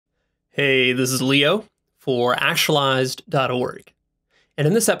Hey, this is Leo for Actualized.org. And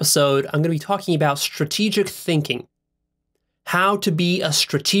in this episode, I'm going to be talking about strategic thinking. How to be a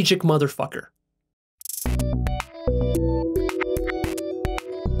strategic motherfucker.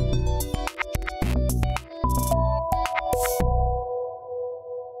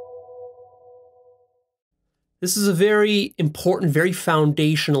 This is a very important, very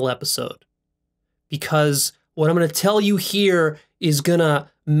foundational episode because what I'm going to tell you here is going to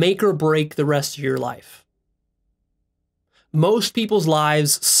make or break the rest of your life. Most people's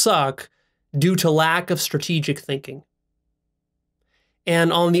lives suck due to lack of strategic thinking.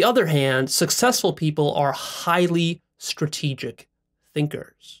 And on the other hand, successful people are highly strategic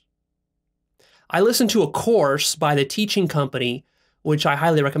thinkers. I listened to a course by the teaching company, which I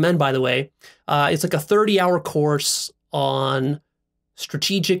highly recommend, by the way. It's like a 30-hour course on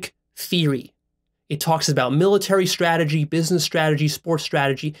strategic theory. It talks about military strategy, business strategy, sports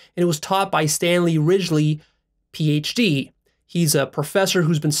strategy, and it was taught by Stanley Ridgely, PhD. He's a professor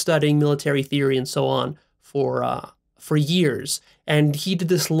who's been studying military theory and so on for years. And he did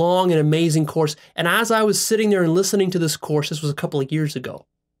this long and amazing course. And as I was sitting there and listening to this course, this was a couple of years ago,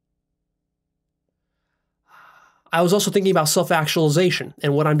 I was also thinking about self-actualization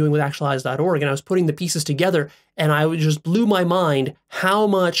and what I'm doing with Actualized.org. And I was putting the pieces together, and I just blew my mind how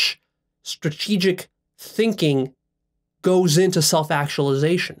much strategic thinking goes into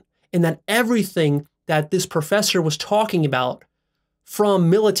self-actualization, and that everything that this professor was talking about,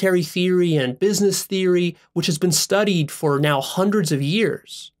 from military theory and business theory, which has been studied for now hundreds of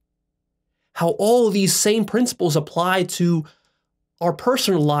years, how all of these same principles apply to our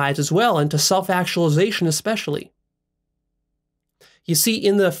personal lives as well, and to self-actualization especially. You see,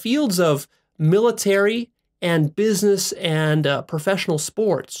 in the fields of military and business and professional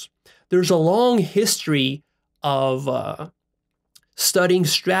sports, there's a long history of studying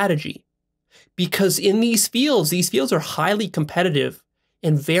strategy, because in these fields are highly competitive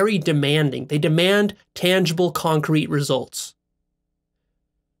and very demanding. They demand tangible, concrete results.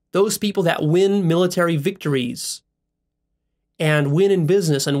 Those people that win military victories and win in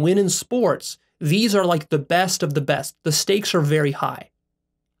business and win in sports, these are like the best of the best. The stakes are very high.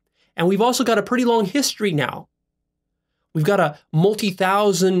 And we've also got a pretty long history now. We've got a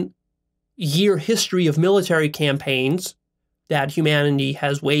multi-thousand-year history of military campaigns that humanity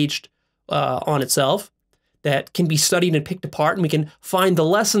has waged on itself that can be studied and picked apart, and we can find the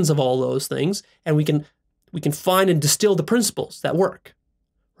lessons of all those things, and we can find and distill the principles that work,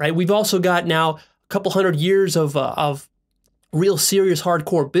 right? We've also got now a couple hundred years of real serious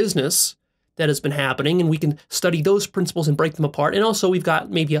hardcore business that has been happening, and we can study those principles and break them apart. And also we've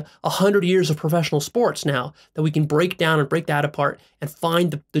got maybe 100 years of professional sports now that we can break down and break that apart and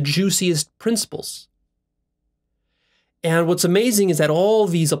find the juiciest principles. And what's amazing is that all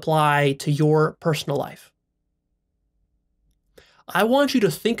these apply to your personal life. I want you to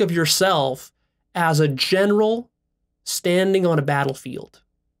think of yourself as a general standing on a battlefield.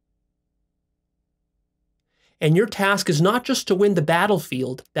 And your task is not just to win the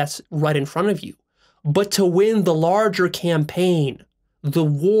battlefield that's right in front of you, but to win the larger campaign, the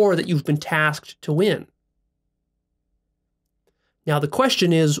war that you've been tasked to win. Now, the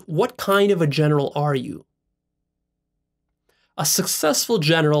question is, what kind of a general are you? A successful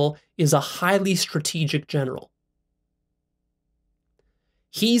general is a highly strategic general.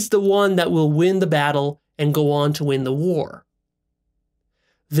 He's the one that will win the battle and go on to win the war.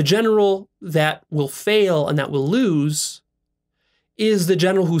 The general that will fail and that will lose is the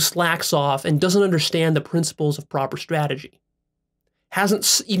general who slacks off and doesn't understand the principles of proper strategy,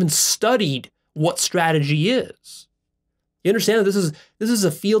 hasn't even studied what strategy is. You understand that this is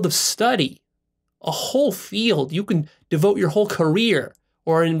a field of study, a whole field. You can devote your whole career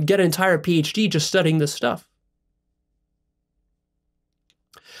or get an entire PhD just studying this stuff.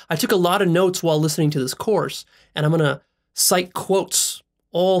 I took a lot of notes while listening to this course, and I'm going to cite quotes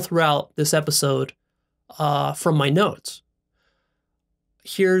all throughout this episode from my notes.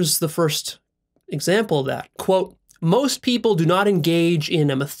 Here's the first example of that. Quote, "Most people do not engage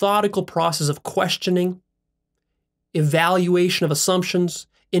in a methodical process of questioning, evaluation of assumptions,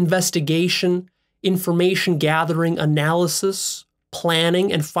 investigation, information gathering, analysis,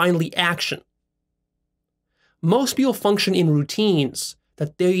 planning, and finally action. Most people function in routines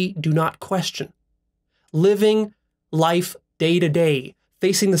that they do not question, living life day to day,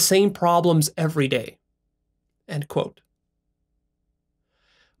 facing the same problems every day." End quote.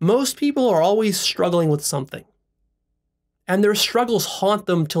 Most people are always struggling with something, and their struggles haunt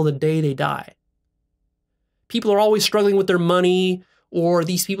them till the day they die. People are always struggling with their money, or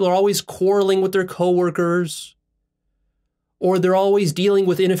these people are always quarreling with their coworkers, Or they're always dealing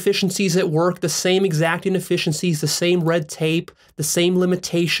with inefficiencies at work, the same exact inefficiencies, the same red tape, the same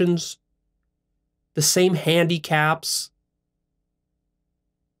limitations, the same handicaps,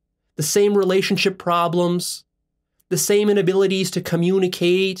 the same relationship problems, the same inabilities to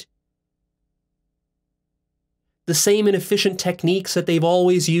communicate, the same inefficient techniques that they've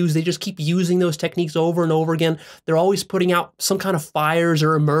always used. They just keep using those techniques over and over again. They're always putting out some kind of fires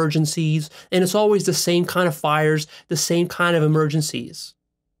or emergencies, and it's always the same kind of fires, the same kind of emergencies.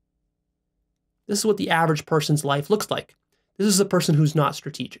 This is what the average person's life looks like. This is a person who's not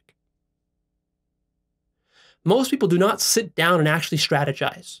strategic. Most people do not sit down and actually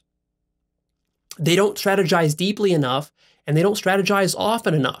strategize. They don't strategize deeply enough, and they don't strategize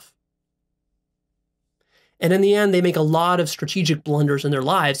often enough. And in the end, they make a lot of strategic blunders in their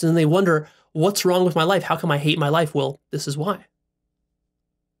lives, and then they wonder, what's wrong with my life? How come I hate my life? Well, this is why.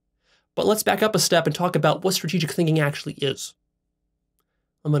 But let's back up a step and talk about what strategic thinking actually is.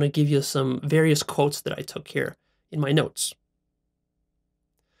 I'm going to give you some various quotes that I took here in my notes.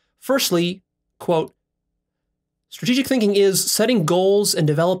 Firstly, quote, strategic thinking is setting goals and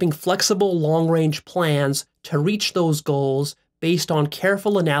developing flexible long-range plans to reach those goals based on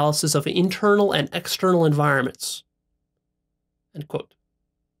careful analysis of internal and external environments. End quote.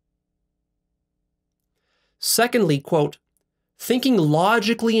 Secondly, quote, thinking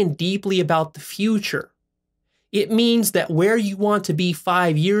logically and deeply about the future. It means that where you want to be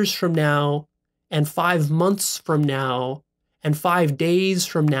 5 years from now, and 5 months from now, and 5 days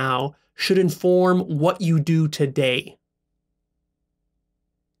from now should inform what you do today.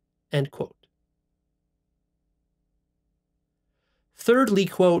 End quote. Thirdly,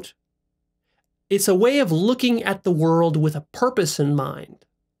 quote, it's a way of looking at the world with a purpose in mind.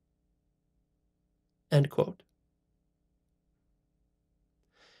 End quote.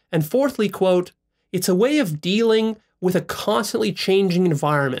 And fourthly, quote, it's a way of dealing with a constantly changing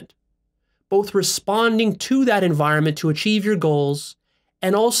environment, both responding to that environment to achieve your goals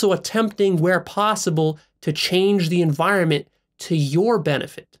and also attempting, where possible, to change the environment to your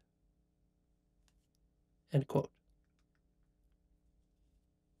benefit. End quote.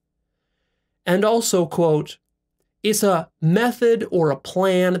 And also, quote, it's a method or a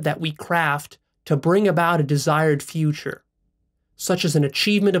plan that we craft to bring about a desired future, such as an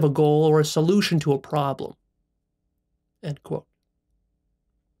achievement of a goal or a solution to a problem. End quote.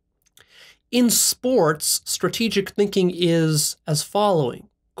 In sports, strategic thinking is as following,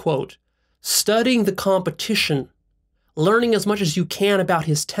 quote, studying the competition, learning as much as you can about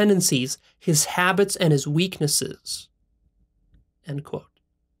his tendencies, his habits, and his weaknesses. End quote.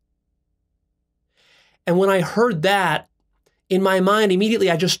 And when I heard that, in my mind, immediately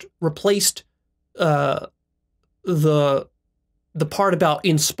I just replaced the part about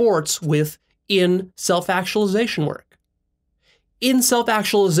in sports with in self-actualization work. In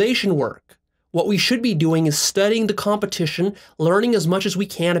self-actualization work, what we should be doing is studying the competition, learning as much as we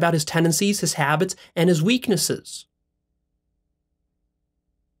can about his tendencies, his habits, and his weaknesses.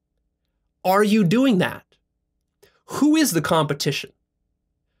 Are you doing that? Who is the competition?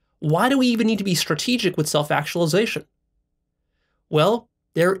 Why do we even need to be strategic with self-actualization? Well,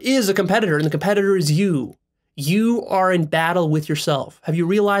 there is a competitor, and the competitor is you. You are in battle with yourself. Have you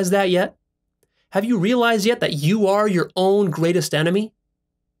realized that yet? Have you realized yet that you are your own greatest enemy?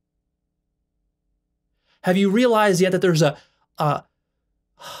 Have you realized yet that there's a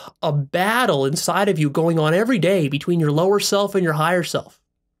battle inside of you going on every day between your lower self and your higher self,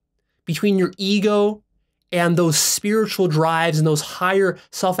 between your ego and those spiritual drives and those higher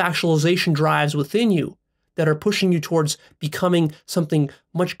self-actualization drives within you that are pushing you towards becoming something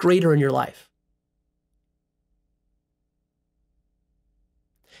much greater in your life?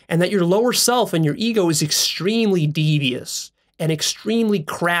 And that your lower self and your ego is extremely devious and extremely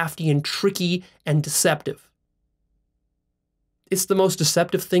crafty and tricky and deceptive. It's the most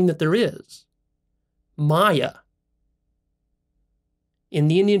deceptive thing that there is. Maya. In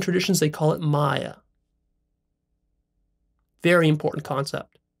the Indian traditions, they call it Maya. Very important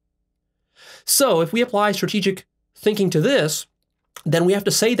concept. So if we apply strategic thinking to this, then we have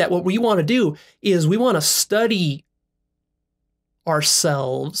to say that what we want to do is we want to study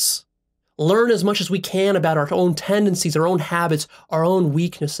ourselves, learn as much as we can about our own tendencies, our own habits, our own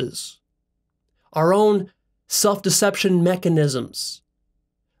weaknesses, our own self-deception mechanisms,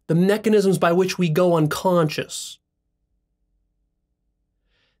 the mechanisms by which we go unconscious,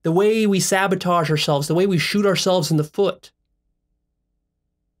 the way we sabotage ourselves, the way we shoot ourselves in the foot,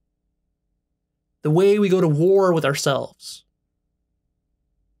 the way we go to war with ourselves.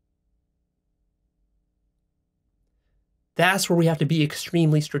 That's where we have to be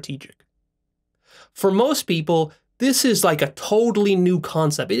extremely strategic. For most people, This is like a totally new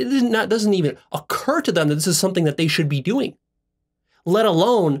concept. Doesn't even occur to them that this is something that they should be doing. Let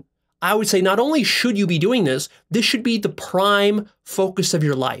alone, I would say not only should you be doing this, this should be the prime focus of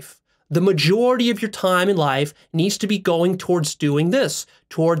your life. The majority of your time in life needs to be going towards doing this,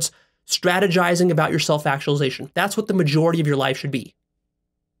 towards strategizing about your self-actualization. That's what the majority of your life should be.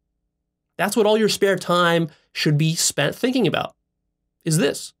 That's what all your spare time should be spent thinking about, is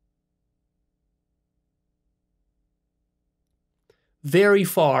this. Very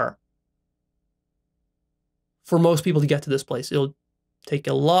far for most people to get to this place. It'll take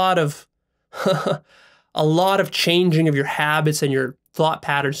a lot of a lot of changing of your habits and your thought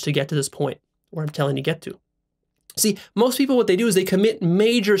patterns to get to this point where I'm telling you to get to. See, most people, what they do is they commit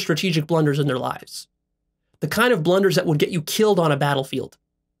major strategic blunders in their lives. The kind of blunders that would get you killed on a battlefield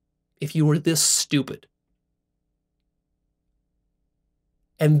if you were this stupid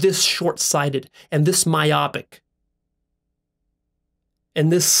and this short-sighted and this myopic and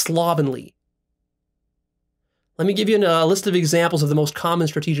this slovenly. Let me give you a list of examples of the most common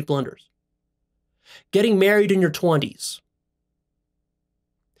strategic blunders. Getting married in your 20s.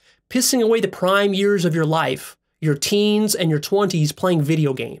 Pissing away the prime years of your life, your teens and your 20s, playing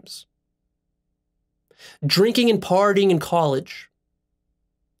video games. Drinking and partying in college.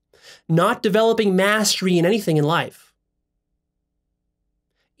 Not developing mastery in anything in life.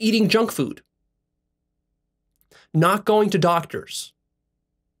 Eating junk food. Not going to doctors.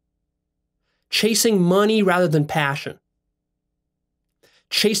 Chasing money rather than passion.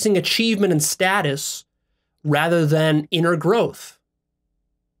 Chasing achievement and status rather than inner growth.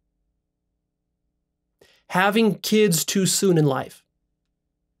 Having kids too soon in life.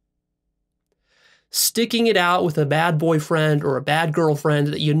 Sticking it out with a bad boyfriend or a bad girlfriend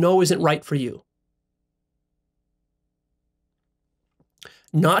that you know isn't right for you.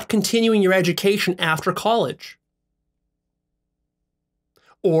 Not continuing your education after college.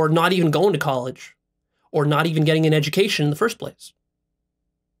 Or not even going to college. Or not even getting an education in the first place.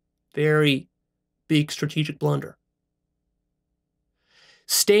 Very big strategic blunder.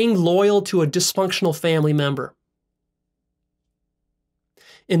 Staying loyal to a dysfunctional family member.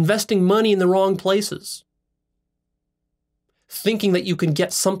 Investing money in the wrong places. Thinking that you can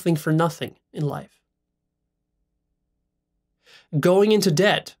get something for nothing in life. Going into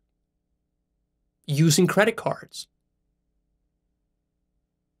debt. Using credit cards.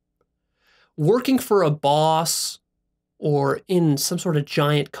 Working for a boss or in some sort of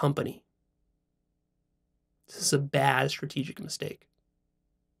giant company. This is a bad strategic mistake.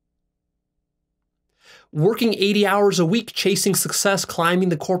 Working 80 hours a week, chasing success, climbing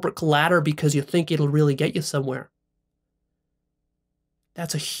the corporate ladder because you think it'll really get you somewhere.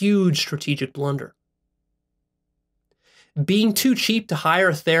 That's a huge strategic blunder. Being too cheap to hire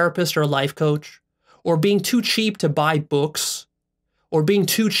a therapist or a life coach, or being too cheap to buy books, or being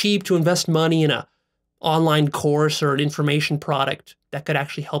too cheap to invest money in an online course or an information product that could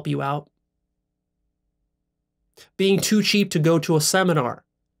actually help you out. Being too cheap to go to a seminar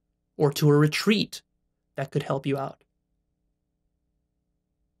or to a retreat that could help you out.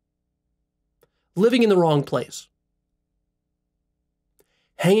 Living in the wrong place.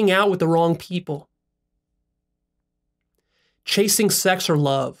 Hanging out with the wrong people. Chasing sex or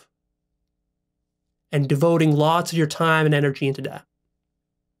love. And devoting lots of your time and energy into that.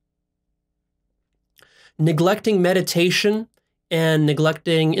 Neglecting meditation and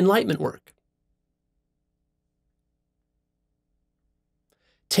neglecting enlightenment work.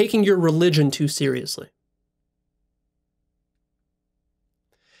 Taking your religion too seriously.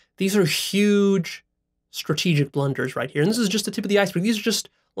 These are huge strategic blunders right here. And this is just the tip of the iceberg. These are just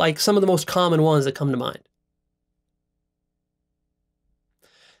like some of the most common ones that come to mind.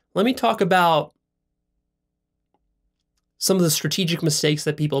 Let me talk about some of the strategic mistakes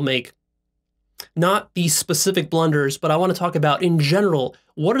that people make. Not these specific blunders, but I want to talk about in general,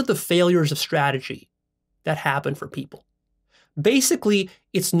 what are the failures of strategy that happen for people? Basically,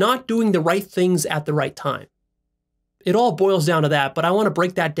 it's not doing the right things at the right time. It all boils down to that, but I want to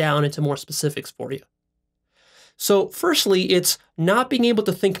break that down into more specifics for you. So firstly, it's not being able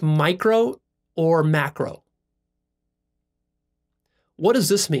to think micro or macro. What does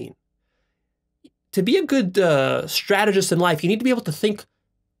this mean? To be a good strategist in life, you need to be able to think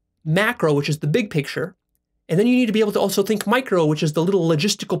macro, which is the big picture, and then you need to be able to also think micro, which is the little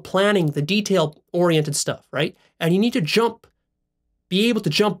logistical planning, the detail-oriented stuff, right? And you need to be able to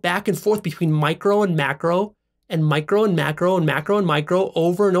jump back and forth between micro and macro, and micro and macro, and macro and micro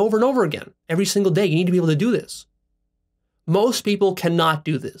over and over and over again. Every single day, you need to be able to do this. Most people cannot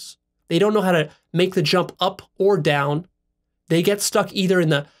do this. They don't know how to make the jump up or down. They get stuck either in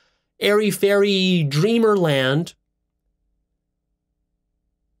the airy-fairy dreamer land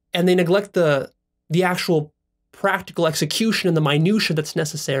and they neglect the actual practical execution and the minutia that's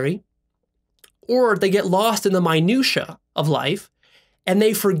necessary, or they get lost in the minutia of life and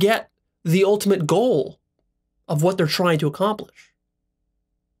they forget the ultimate goal of what they're trying to accomplish.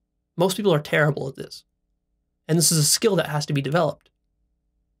 Most people are terrible at this, and this is a skill that has to be developed.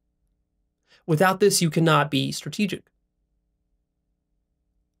 Without this, you cannot be strategic.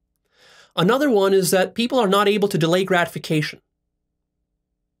 Another one is that people are not able to delay gratification.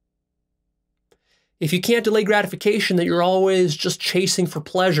 If you can't delay gratification, that you're always just chasing for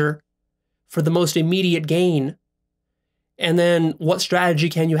pleasure, for the most immediate gain, and then what strategy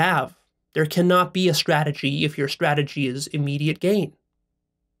can you have? There cannot be a strategy if your strategy is immediate gain.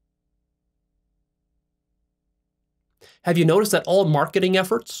 Have you noticed that all marketing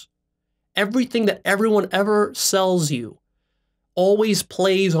efforts, everything that everyone ever sells you, always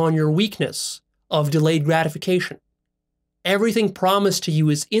plays on your weakness of delayed gratification? Everything promised to you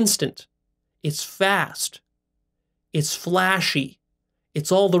is instant. It's fast. It's flashy.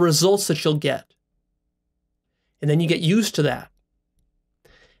 It's all the results that you'll get. And then you get used to that.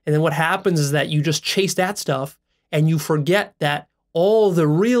 And then what happens is that you just chase that stuff and you forget that all the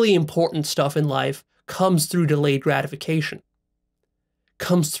really important stuff in life comes through delayed gratification,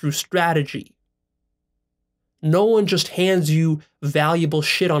 comes through strategy. No one just hands you valuable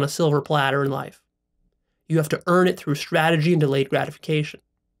shit on a silver platter in life. You have to earn it through strategy and delayed gratification.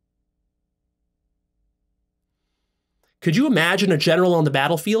 Could you imagine a general on the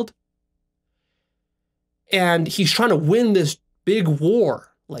battlefield? And he's trying to win this big war.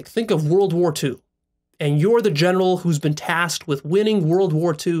 Like, think of World War II. And you're the general who's been tasked with winning World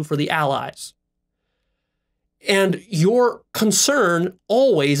War II for the Allies. And your concern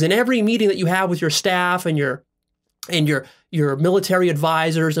always, in every meeting that you have with your staff and your military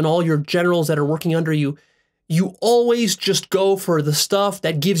advisors and all your generals that are working under you, you always just go for the stuff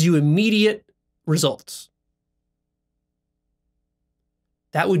that gives you immediate results.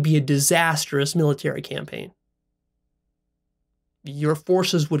 That would be a disastrous military campaign. Your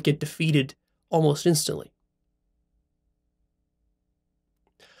forces would get defeated almost instantly.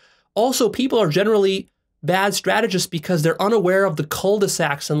 Also, people are generally bad strategists because they're unaware of the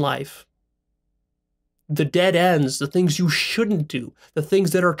cul-de-sacs in life. The dead ends, the things you shouldn't do, the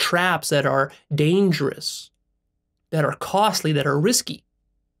things that are traps, that are dangerous, that are costly, that are risky.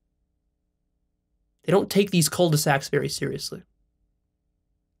 They don't take these cul-de-sacs very seriously.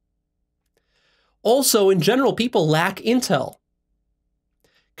 Also, in general, people lack intel.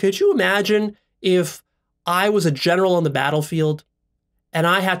 Could you imagine if I was a general on the battlefield and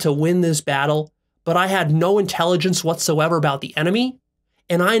I had to win this battle, but I had no intelligence whatsoever about the enemy,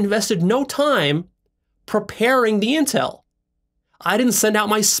 and I invested no time preparing the intel? I didn't send out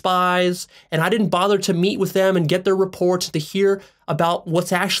my spies, and I didn't bother to meet with them and get their reports to hear about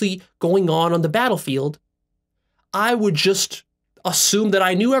what's actually going on the battlefield. I would just assume that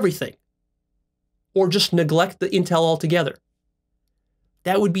I knew everything, or just neglect the intel altogether.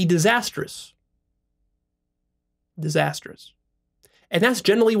 That would be disastrous. Disastrous. And that's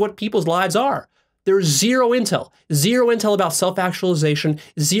generally what people's lives are. There's zero intel about self-actualization,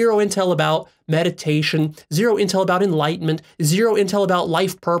 zero intel about meditation, zero intel about enlightenment, zero intel about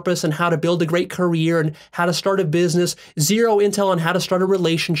life purpose and how to build a great career and how to start a business, zero intel on how to start a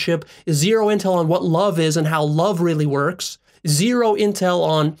relationship, zero intel on what love is and how love really works, zero intel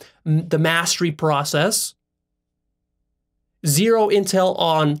on the mastery process, zero intel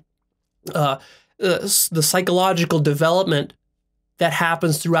on the psychological development that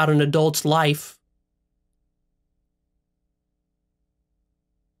happens throughout an adult's life.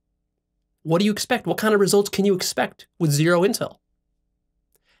 What do you expect? What kind of results can you expect with zero intel?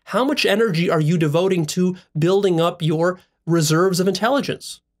 How much energy are you devoting to building up your reserves of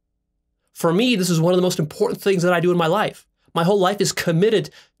intelligence? For me, this is one of the most important things that I do in my life. My whole life is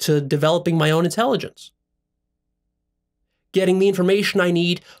committed to developing my own intelligence. Getting the information I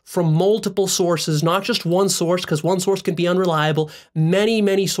need from multiple sources, not just one source, because one source can be unreliable. Many,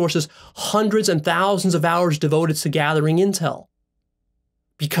 many sources, hundreds and thousands of hours devoted to gathering intel.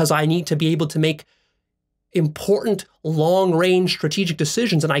 Because I need to be able to make important, long-range strategic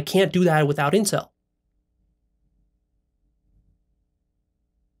decisions, and I can't do that without intel.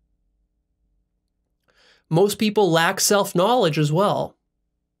 Most people lack self-knowledge as well.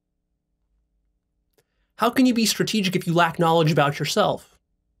 How can you be strategic if you lack knowledge about yourself?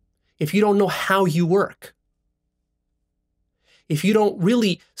 If you don't know how you work? If you don't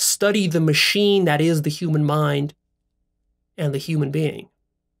really study the machine that is the human mind and the human being?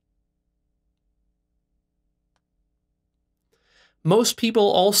 Most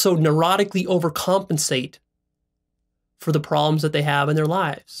people also neurotically overcompensate for the problems that they have in their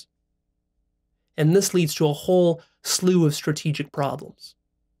lives. And this leads to a whole slew of strategic problems.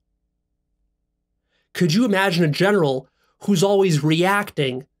 Could you imagine a general who's always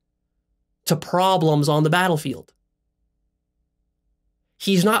reacting to problems on the battlefield?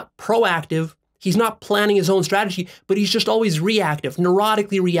 He's not proactive. He's not planning his own strategy, but he's just always reactive,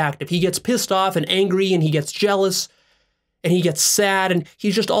 neurotically reactive. He gets pissed off and angry, and he gets jealous, and he gets sad, and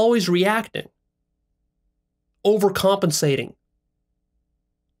he's just always reacting, overcompensating.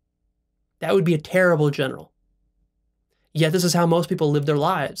 That would be a terrible general. Yet this is how most people live their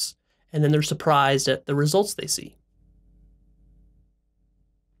lives, and then they're surprised at the results they see.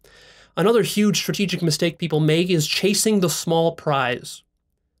 Another huge strategic mistake people make is chasing the small prize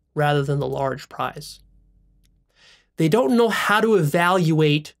rather than the large prize. They don't know how to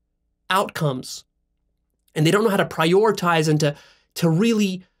evaluate outcomes, and they don't know how to prioritize and to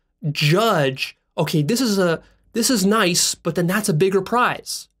really judge, okay, this is nice, but then that's a bigger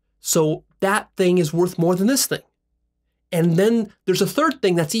prize. So that thing is worth more than this thing. And then there's a third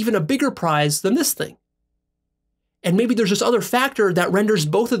thing that's even a bigger prize than this thing. And maybe there's this other factor that renders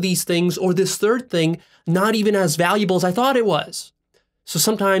both of these things or this third thing not even as valuable as I thought it was. So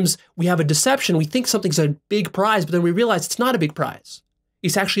sometimes we have a deception. We think something's a big prize, but then we realize it's not a big prize.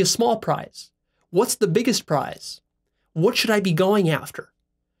 It's actually a small prize. What's the biggest prize? What should I be going after?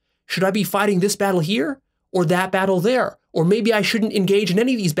 Should I be fighting this battle here or that battle there? Or maybe I shouldn't engage in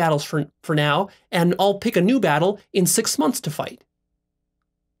any of these battles for now, and I'll pick a new battle in 6 months to fight.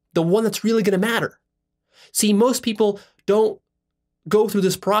 The one that's really going to matter. See, most people don't go through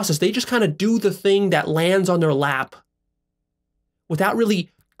this process. They just kind of do the thing that lands on their lap without really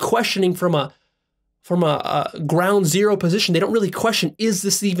questioning from a ground zero position. They don't really question, is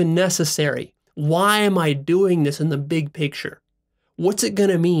this even necessary? Why am I doing this in the big picture? What's it going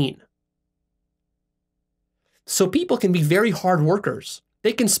to mean? So people can be very hard workers.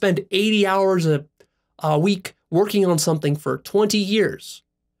 They can spend 80 hours a week working on something for 20 years.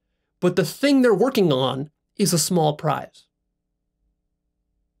 But the thing they're working on is a small prize.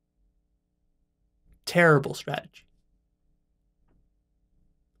 Terrible strategy.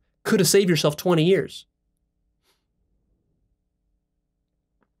 Could have saved yourself 20 years.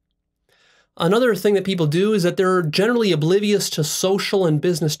 Another thing that people do is that they're generally oblivious to social and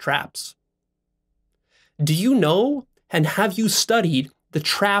business traps. Do you know and have you studied the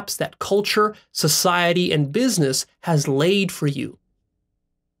traps that culture, society, and business has laid for you?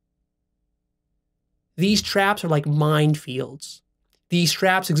 These traps are like minefields. These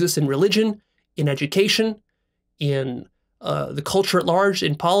traps exist in religion, in education, in the culture at large,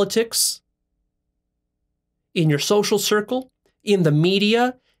 in politics, in your social circle, in the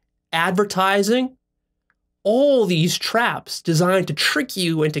media, advertising. All these traps designed to trick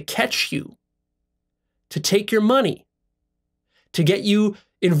you and to catch you, to take your money, to get you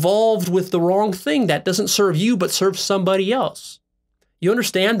involved with the wrong thing that doesn't serve you but serves somebody else. You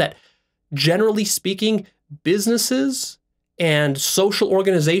understand that, generally speaking, businesses and social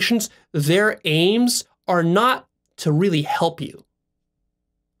organizations, their aims are not to really help you.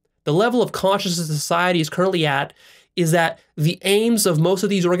 The level of consciousness society is currently at is that the aims of most of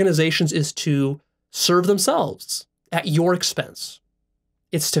these organizations is to serve themselves at your expense.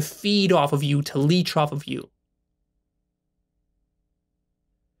 It's to feed off of you, to leech off of you.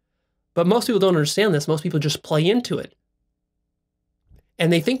 But most people don't understand this. Most people just play into it.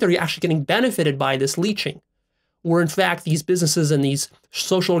 And they think they're actually getting benefited by this leeching, where in fact these businesses and these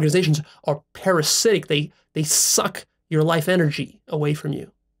social organizations are parasitic. They suck your life energy away from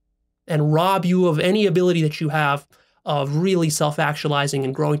you and rob you of any ability that you have of really self-actualizing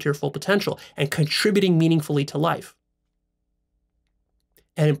and growing to your full potential and contributing meaningfully to life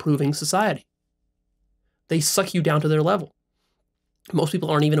and improving society. They suck you down to their level. Most people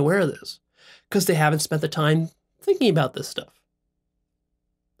aren't even aware of this because they haven't spent the time thinking about this stuff.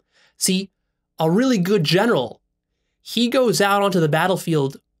 See, a really good general, he goes out onto the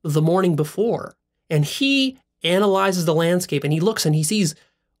battlefield the morning before and he analyzes the landscape and he looks and he sees,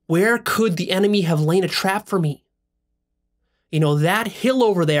 where could the enemy have laid a trap for me? You know, that hill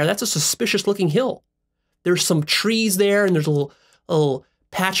over there, that's a suspicious looking hill. There's some trees there and there's a little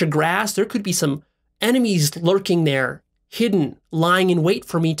patch of grass. There could be some enemies lurking there, hidden, lying in wait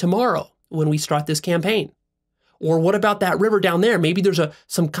for me tomorrow when we start this campaign. Or what about that river down there? Maybe there's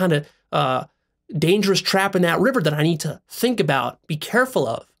some kind of dangerous trap in that river that I need to think about, be careful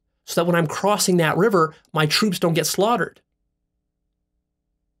of, so that when I'm crossing that river, my troops don't get slaughtered.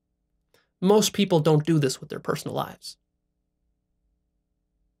 Most people don't do this with their personal lives.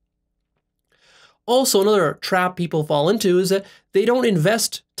 Also, another trap people fall into is that they don't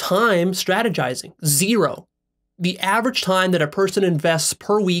invest time strategizing. Zero. The average time that a person invests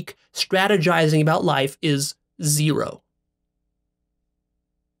per week strategizing about life is 0.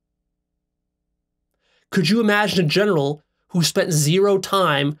 Could you imagine a general who spent 0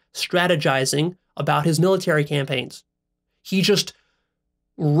 time strategizing about his military campaigns? He just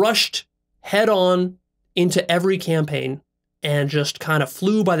rushed head on into every campaign and just kind of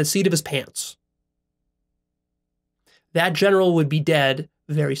flew by the seat of his pants. That general would be dead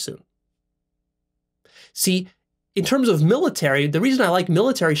very soon. See, in terms of military, the reason I like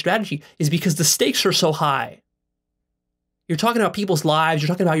military strategy is because the stakes are so high. You're talking about people's lives, you're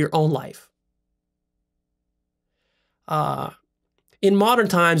talking about your own life. In modern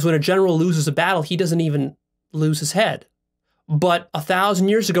times, when a general loses a battle, he doesn't even lose his head. But 1,000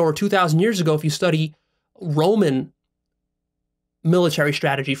 years ago or 2,000 years ago, if you study Roman military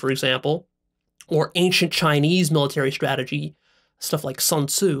strategy, for example, or ancient Chinese military strategy, stuff like Sun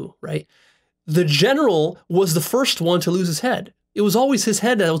Tzu, right? The general was the first one to lose his head. It was always his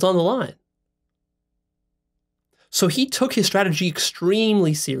head that was on the line. So he took his strategy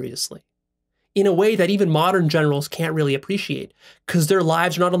extremely seriously, in a way that even modern generals can't really appreciate, because their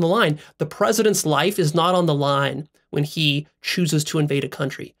lives are not on the line. The president's life is not on the line when he chooses to invade a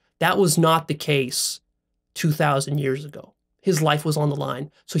country. That was not the case 2,000 years ago. His life was on the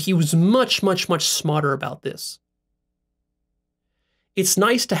line. So he was much, much, much smarter about this. It's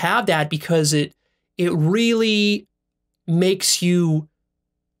nice to have that because it really makes you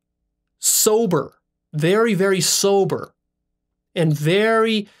sober, very, very sober, and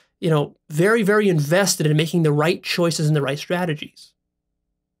very, very, very invested in making the right choices and the right strategies.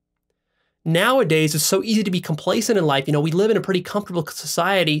 Nowadays, it's so easy to be complacent in life. We live in a pretty comfortable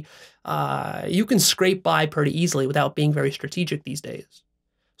society. You can scrape by pretty easily without being very strategic these days.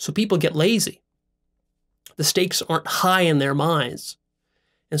 So people get lazy. The stakes aren't high in their minds.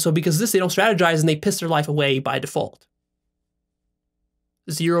 And so because of this, they don't strategize and they piss their life away by default.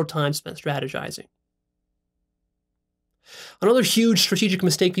 0 time spent strategizing. Another huge strategic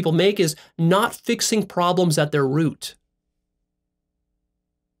mistake people make is not fixing problems at their root.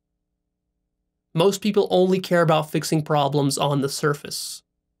 Most people only care about fixing problems on the surface,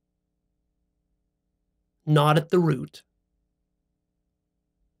 not at the root.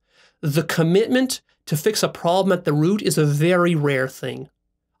 The commitment to fix a problem at the root is a very rare thing.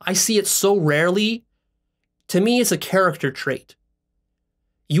 I see it so rarely. To me, it's a character trait.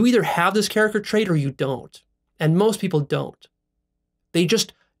 You either have this character trait or you don't. And most people don't. They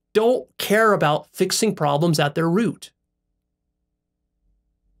just don't care about fixing problems at their root.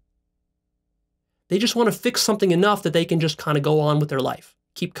 They just want to fix something enough that they can just kind of go on with their life,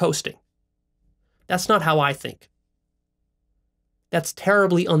 keep coasting. That's not how I think. That's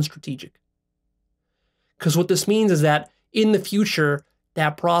terribly unstrategic. Because what this means is that in the future,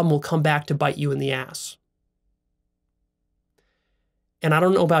 that problem will come back to bite you in the ass. And I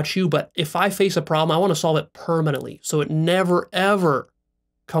don't know about you, but if I face a problem, I want to solve it permanently so it never, ever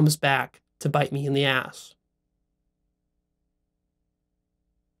comes back to bite me in the ass.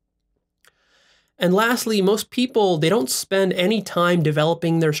 And lastly, most people, they don't spend any time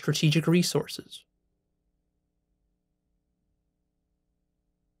developing their strategic resources.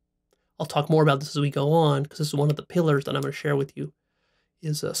 I'll talk more about this as we go on, because this is one of the pillars that I'm going to share with you,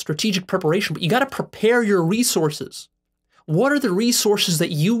 is strategic preparation. But you got to prepare your resources. What are the resources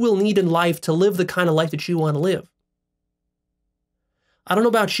that you will need in life to live the kind of life that you want to live? I don't know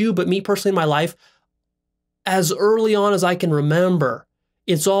about you, but me personally in my life, as early on as I can remember,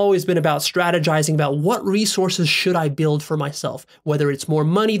 it's always been about strategizing about what resources should I build for myself, whether it's more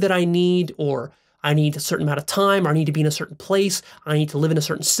money that I need, or I need a certain amount of time, or I need to be in a certain place, I need to live in a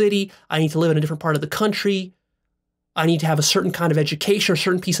certain city, I need to live in a different part of the country, I need to have a certain kind of education, or a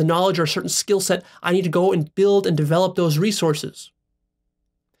certain piece of knowledge, or a certain skill set. I need to go and build and develop those resources.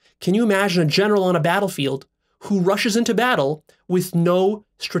 Can you imagine a general on a battlefield who rushes into battle with no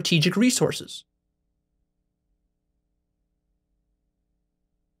strategic resources?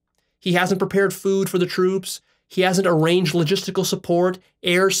 He hasn't prepared food for the troops. He hasn't arranged logistical support,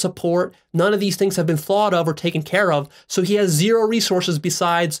 air support. None of these things have been thought of or taken care of. So he has 0 resources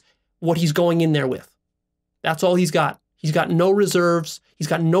besides what he's going in there with. That's all he's got. He's got no reserves. He's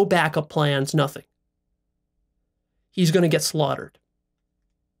got no backup plans, nothing. He's going to get slaughtered.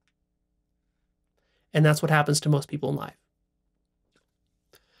 And that's what happens to most people in life.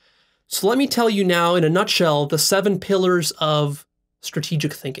 So let me tell you now, in a nutshell, the 7 pillars of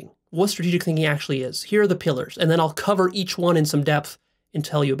strategic thinking. What strategic thinking actually is. Here are the pillars, and then I'll cover each one in some depth and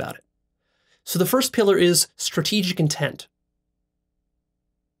tell you about it. So the first pillar is strategic intent.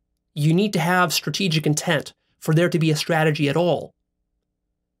 You need to have strategic intent for there to be a strategy at all.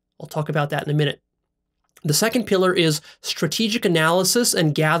 I'll talk about that in a minute. The second pillar is strategic analysis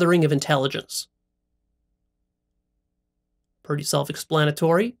and gathering of intelligence. Pretty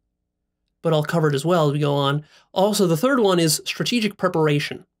self-explanatory, but I'll cover it as well as we go on. Also, the third one is strategic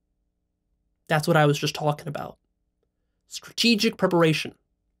preparation. That's what I was just talking about. Strategic preparation,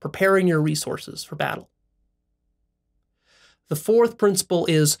 preparing your resources for battle. The fourth principle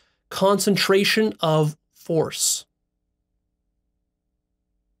is concentration of force.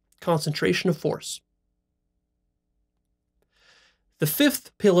 Concentration of force. The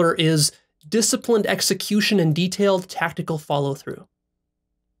fifth pillar is disciplined execution and detailed tactical follow-through.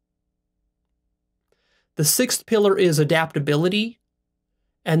 The sixth pillar is adaptability,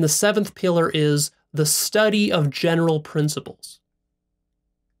 and the seventh pillar is the study of general principles.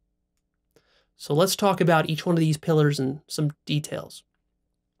 So let's talk about each one of these pillars in some details.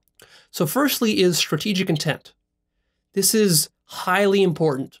 So firstly is strategic intent. This is highly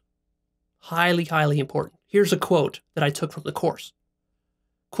important. Highly, highly important. Here's a quote that I took from the course.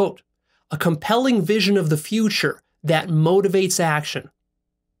 Quote, "A compelling vision of the future that motivates action.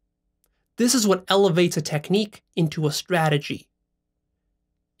 This is what elevates a technique into a strategy.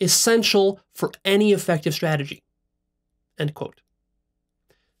 Essential for any effective strategy." End quote.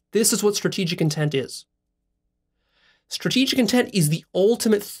 This is what strategic intent is. Strategic intent is the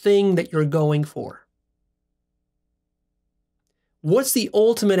ultimate thing that you're going for. What's the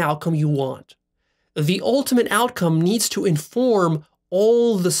ultimate outcome you want? The ultimate outcome needs to inform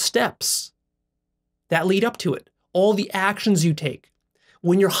all the steps that lead up to it, all the actions you take.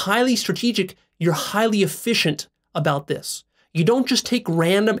 When you're highly strategic, you're highly efficient about this. You don't just take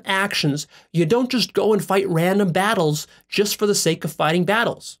random actions. You don't just go and fight random battles just for the sake of fighting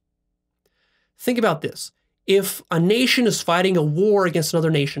battles. Think about this. If a nation is fighting a war against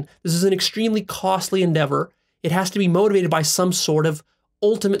another nation, this is an extremely costly endeavor. It has to be motivated by some sort of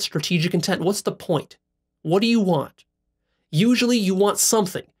ultimate strategic intent. What's the point? What do you want? Usually you want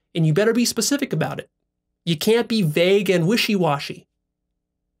something, and you better be specific about it. You can't be vague and wishy-washy.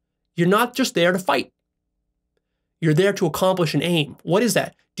 You're not just there to fight. You're there to accomplish an aim. What is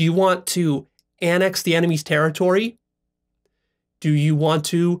that? Do you want to annex the enemy's territory? Do you want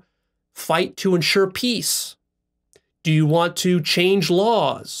to fight to ensure peace? Do you want to change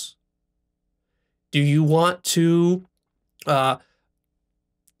laws? Do you want to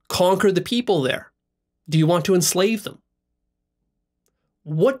conquer the people there? Do you want to enslave them?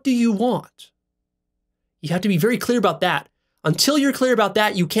 What do you want? You have to be very clear about that. Until you're clear about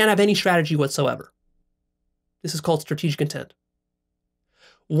that, you can't have any strategy whatsoever. This is called strategic intent.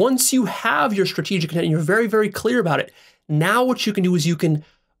 Once you have your strategic intent and you're very, very clear about it, now what you can do is you can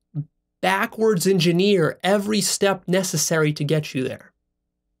backwards engineer every step necessary to get you there.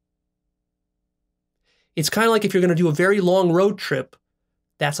 It's kind of like if you're going to do a very long road trip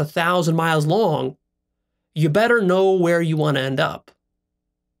that's 1,000 miles long, you better know where you want to end up.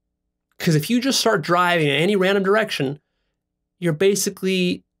 Because if you just start driving in any random direction, you're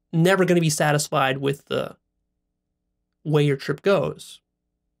basically never going to be satisfied with the way your trip goes,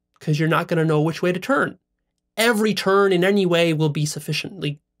 because you're not going to know which way to turn. Every turn in any way will be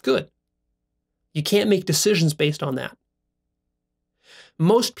sufficiently good. You can't make decisions based on that.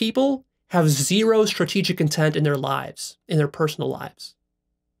 Most people have zero strategic intent in their lives, in their personal lives.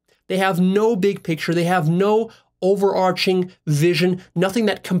 They have no big picture. They have no overarching vision, nothing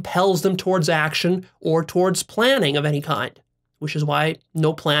that compels them towards action or towards planning of any kind, which is why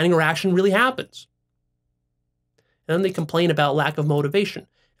no planning or action really happens. And then they complain about lack of motivation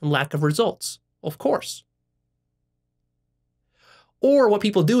and lack of results, of course. Or what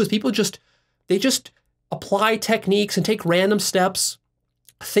people do is they just apply techniques and take random steps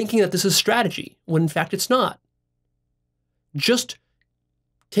thinking that this is strategy, when in fact it's not. Just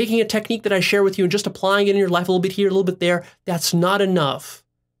taking a technique that I share with you and just applying it in your life a little bit here, a little bit there, that's not enough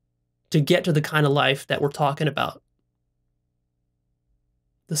to get to the kind of life that we're talking about.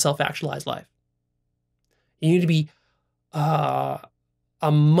 The self-actualized life. You need to be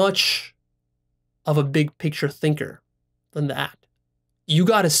a much of a big picture thinker than that. You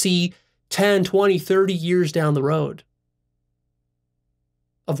got to see 10, 20, 30 years down the road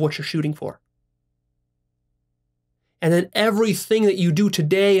of what you're shooting for. And then everything that you do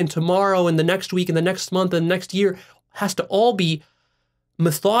today and tomorrow and the next week and the next month and the next year has to all be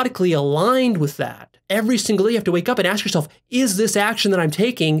methodically aligned with that. Every single day you have to wake up and ask yourself, is this action that I'm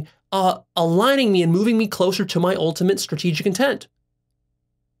taking aligning me and moving me closer to my ultimate strategic intent?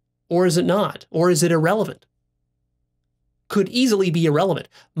 Or is it not? Or is it irrelevant? Could easily be irrelevant.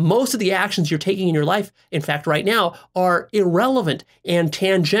 Most of the actions you're taking in your life, in fact, right now, are irrelevant and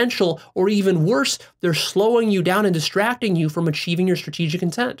tangential, or even worse, they're slowing you down and distracting you from achieving your strategic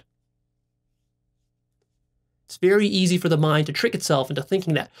intent. It's very easy for the mind to trick itself into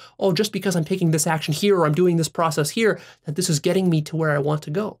thinking that, oh, just because I'm taking this action here or I'm doing this process here, that this is getting me to where I want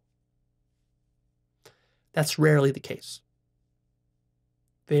to go. That's rarely the case.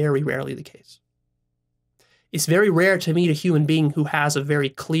 Very rarely the case. It's very rare to meet a human being who has a very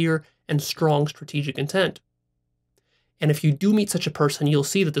clear and strong strategic intent. And if you do meet such a person, you'll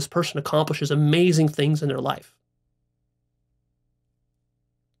see that this person accomplishes amazing things in their life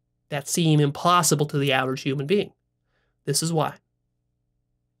that seem impossible to the average human being. This is why.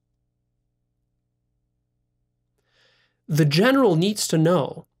 The general needs to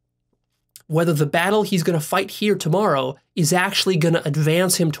know whether the battle he's going to fight here tomorrow is actually going to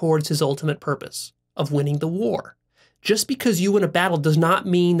advance him towards his ultimate purpose of winning the war. Just because you win a battle does not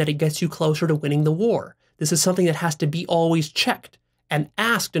mean that it gets you closer to winning the war. This is something that has to be always checked and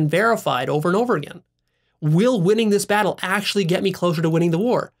asked and verified over and over again. Will winning this battle actually get me closer to winning the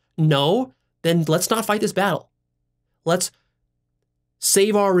war? No, then let's not fight this battle. Let's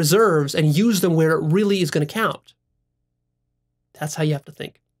save our reserves and use them where it really is going to count. That's how you have to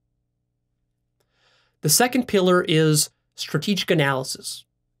think. The second pillar is strategic analysis.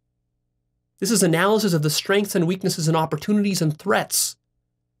 This is analysis of the strengths and weaknesses and opportunities and threats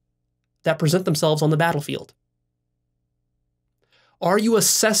that present themselves on the battlefield. Are you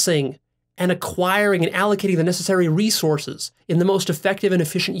assessing and acquiring and allocating the necessary resources in the most effective and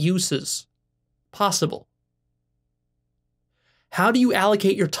efficient uses possible? How do you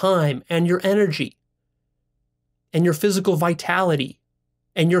allocate your time and your energy and your physical vitality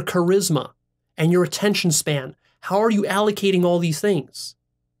and your charisma and your attention span? How are you allocating all these things?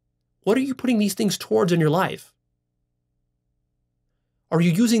 What are you putting these things towards in your life? Are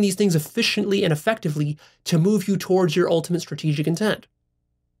you using these things efficiently and effectively to move you towards your ultimate strategic intent?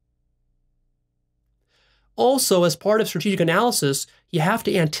 Also, as part of strategic analysis, you have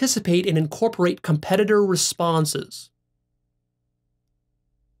to anticipate and incorporate competitor responses.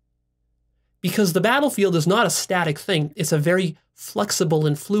 Because the battlefield is not a static thing. It's a very flexible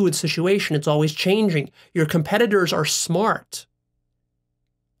and fluid situation. It's always changing. Your competitors are smart.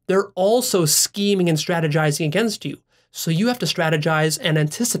 They're also scheming and strategizing against you. So you have to strategize and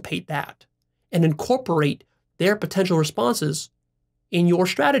anticipate that and incorporate their potential responses in your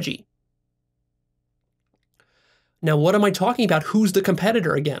strategy. Now, what am I talking about? Who's the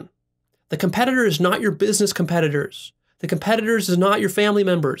competitor again? The competitor is not your business competitors. The competitors is not your family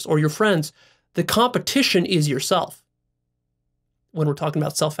members or your friends. The competition is yourself when we're talking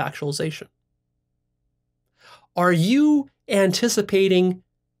about self-actualization. Are you anticipating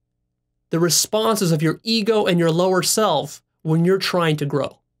the responses of your ego and your lower self when you're trying to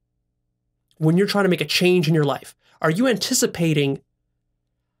grow? When you're trying to make a change in your life? Are you anticipating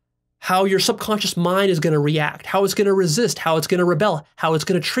how your subconscious mind is going to react, how it's going to resist, how it's going to rebel, how it's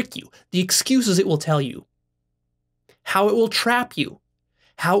going to trick you, the excuses it will tell you, how it will trap you,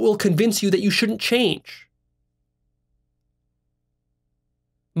 how it will convince you that you shouldn't change?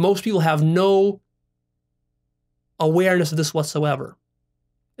 Most people have no awareness of this whatsoever.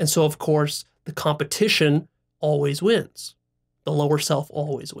 And so, of course, the competition always wins. The lower self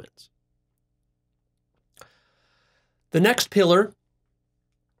always wins. The next pillar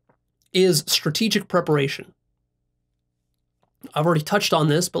is strategic preparation. I've already touched on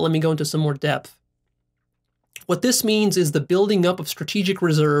this, but let me go into some more depth. What this means is the building up of strategic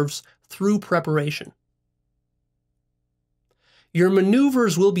reserves through preparation. Your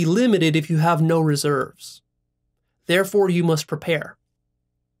maneuvers will be limited if you have no reserves. Therefore, you must prepare.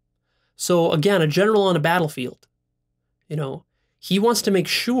 So again, a general on a battlefield, he wants to make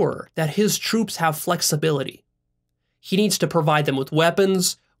sure that his troops have flexibility. He needs to provide them with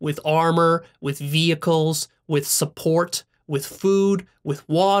weapons, with armor, with vehicles, with support, with food, with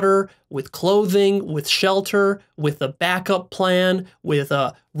water, with clothing, with shelter, with a backup plan, with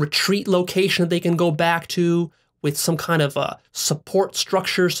a retreat location that they can go back to, with some kind of support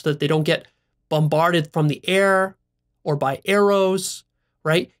structure so that they don't get bombarded from the air or by arrows,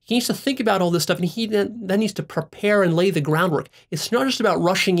 right? He needs to think about all this stuff, and he then needs to prepare and lay the groundwork. It's not just about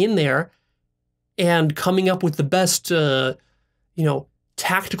rushing in there and coming up with the best,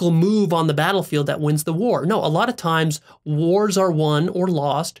 tactical move on the battlefield that wins the war. No, a lot of times wars are won or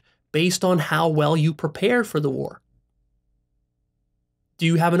lost based on how well you prepare for the war. Do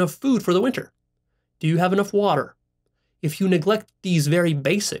you have enough food for the winter? Do you have enough water? If you neglect these very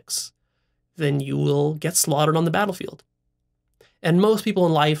basics, then you will get slaughtered on the battlefield. And most people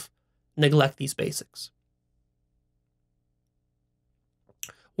in life neglect these basics.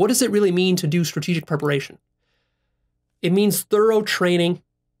 What does it really mean to do strategic preparation? It means thorough training.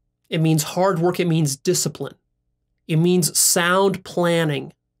 It means hard work. It means discipline. It means sound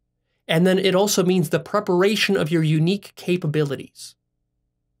planning. And then it also means the preparation of your unique capabilities.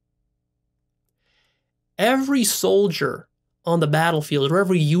 Every soldier on the battlefield, or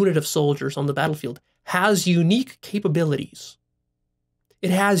every unit of soldiers on the battlefield, has unique capabilities.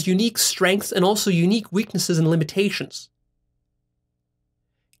 It has unique strengths and also unique weaknesses and limitations.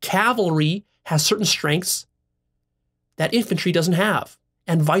 Cavalry has certain strengths that infantry doesn't have,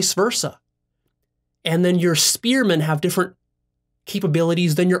 and vice versa. And then your spearmen have different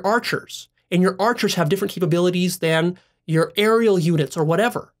capabilities than your archers, and your archers have different capabilities than your aerial units or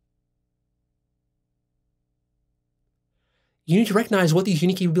whatever. You need to recognize what these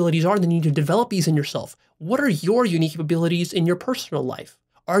unique capabilities are, and then you need to develop these in yourself. What are your unique capabilities in your personal life?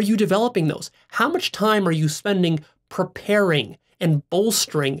 Are you developing those? How much time are you spending preparing and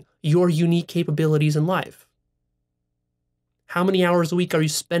bolstering your unique capabilities in life? How many hours a week are you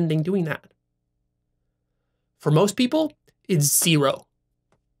spending doing that? For most people, it's 0.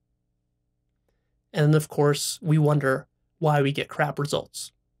 And of course, we wonder why we get crap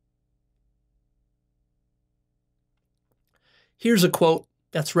results. Here's a quote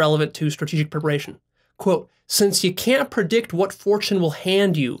that's relevant to strategic preparation. Quote, "Since you can't predict what fortune will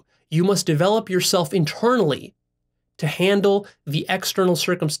hand you, you must develop yourself internally to handle the external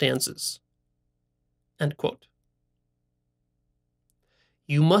circumstances." End quote.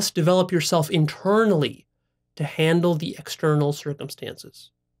 You must develop yourself internally to handle the external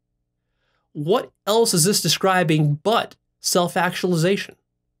circumstances. What else is this describing but self-actualization?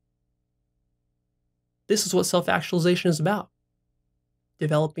 This is what self-actualization is about.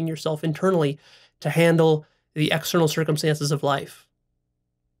 Developing yourself internally to handle the external circumstances of life.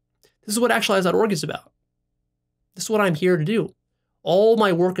 This is what Actualized.org is about. This is what I'm here to do. All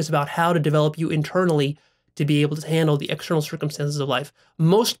my work is about how to develop you internally to be able to handle the external circumstances of life.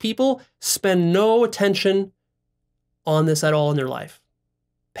 Most people spend no attention on this at all in their life.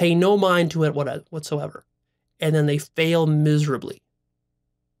 Pay no mind to it whatsoever. And then they fail miserably.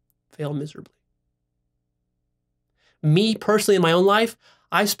 Fail miserably. Me personally, in my own life,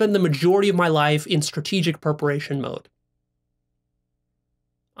 I spend the majority of my life in strategic preparation mode.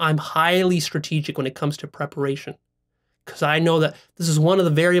 I'm highly strategic when it comes to preparation because I know that this is one of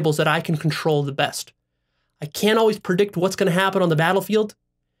the variables that I can control the best. I can't always predict what's going to happen on the battlefield,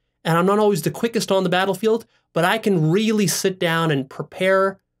 and I'm not always the quickest on the battlefield, but I can really sit down and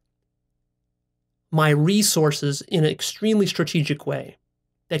prepare my resources in an extremely strategic way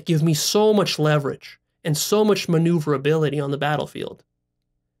that give me so much leverage and so much maneuverability on the battlefield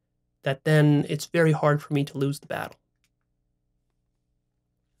that then it's very hard for me to lose the battle.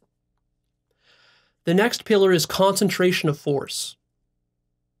 The next pillar is concentration of force.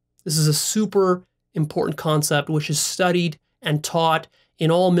 This is a super important concept which is studied and taught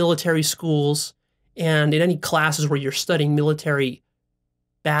in all military schools and in any classes where you're studying military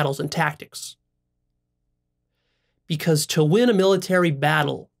battles and tactics. Because to win a military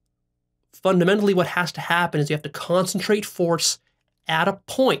battle, fundamentally what has to happen is you have to concentrate force at a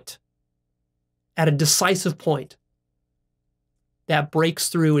point, at a decisive point that breaks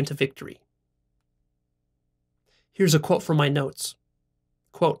through into victory. Here's a quote from my notes.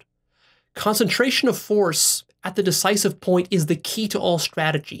 Quote, "Concentration of force at the decisive point is the key to all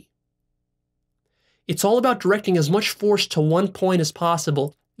strategy. It's all about directing as much force to one point as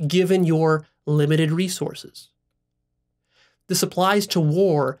possible, given your limited resources. This applies to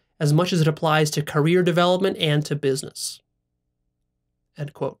war as much as it applies to career development and to business."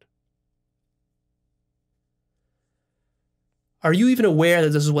 End quote. Are you even aware that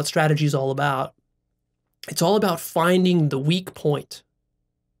this is what strategy is all about? It's all about finding the weak point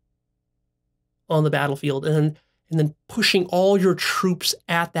on the battlefield and then pushing all your troops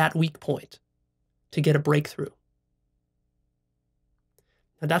at that weak point to get a breakthrough.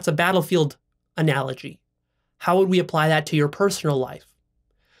 Now that's a battlefield analogy. How would we apply that to your personal life?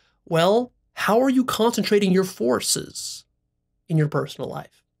 Well, how are you concentrating your forces in your personal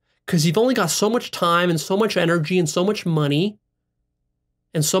life? Because you've only got so much time and so much energy and so much money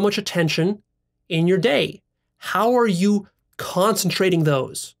and so much attention in your day. How are you concentrating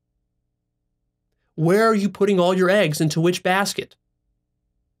those? Where are you putting all your eggs into which basket?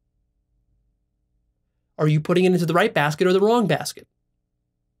 Are you putting it into the right basket or the wrong basket?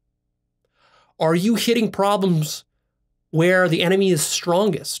 Are you hitting problems where the enemy is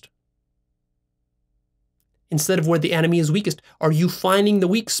strongest instead of where the enemy is weakest? Are you finding the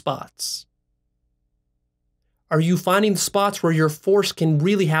weak spots? Are you finding the spots where your force can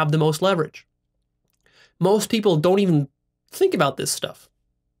really have the most leverage? Most people don't even think about this stuff.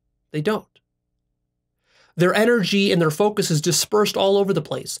 They don't. Their energy and their focus is dispersed all over the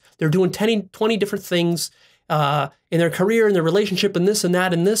place. They're doing 20 different things in their career, in their relationship, and this and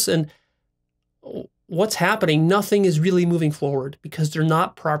that and this, and what's happening? Nothing is really moving forward because they're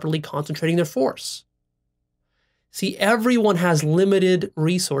not properly concentrating their force. See, everyone has limited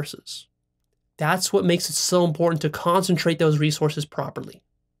resources. That's what makes it so important to concentrate those resources properly.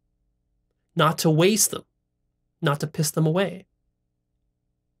 Not to waste them, not to piss them away.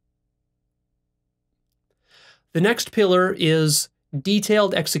 The next pillar is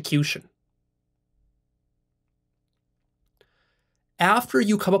detailed execution. After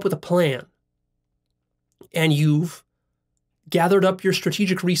you come up with a plan and you've gathered up your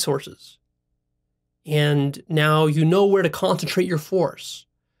strategic resources, and now you know where to concentrate your force,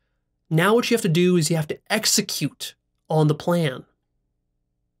 now what you have to do is you have to execute on the plan.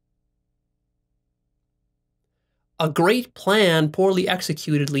 A great plan poorly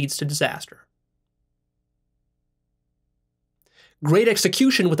executed leads to disaster. Great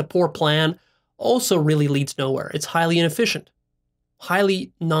execution with a poor plan also really leads nowhere. It's highly inefficient,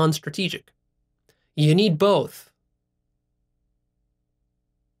 highly non-strategic. You need both.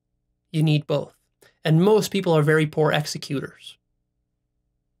 You need both. And most people are very poor executors.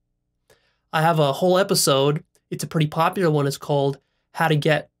 I have a whole episode, it's a pretty popular one, it's called How to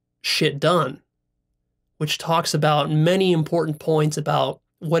Get Shit Done, which talks about many important points about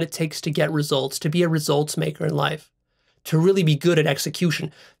what it takes to get results, to be a results maker in life, to really be good at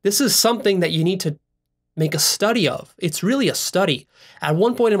execution. This is something that you need to make a study of. It's really a study. At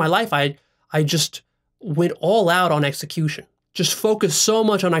one point in my life, I just went all out on execution, just focused so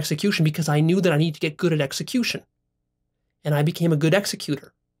much on execution because I knew that I need to get good at execution. And I became a good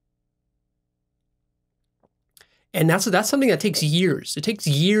executor. And that's something that takes years. It takes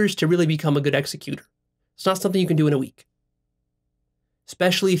years to really become a good executor. It's not something you can do in a week.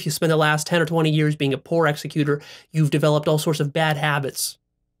 Especially if you spend the last 10 or 20 years being a poor executor, you've developed all sorts of bad habits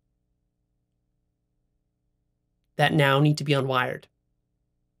that now need to be unwired.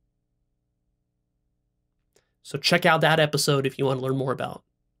 So check out that episode if you want to learn more about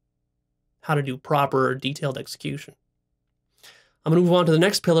how to do proper, detailed execution. I'm going to move on to the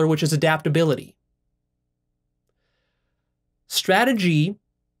next pillar, which is adaptability. Strategy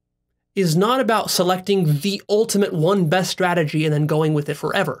is not about selecting the ultimate one best strategy and then going with it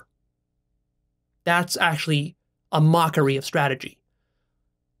forever. That's actually a mockery of strategy.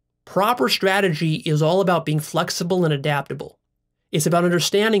 Proper strategy is all about being flexible and adaptable. It's about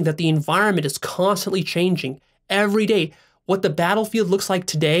understanding that the environment is constantly changing every day. What the battlefield looks like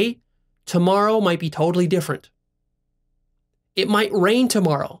today, tomorrow might be totally different. It might rain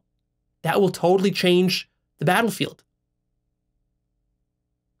tomorrow. That will totally change the battlefield.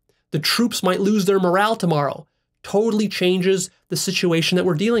 The troops might lose their morale tomorrow. Totally changes the situation that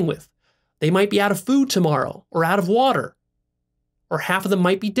we're dealing with. They might be out of food tomorrow or out of water, or half of them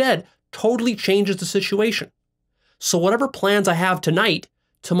might be dead. Totally changes the situation. So whatever plans I have tonight,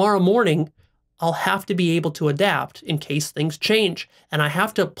 tomorrow morning, I'll have to be able to adapt in case things change. And I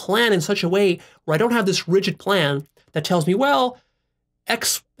have to plan in such a way where I don't have this rigid plan that tells me, well,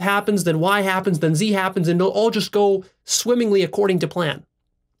 X happens, then Y happens, then Z happens, and it'll all just go swimmingly according to plan.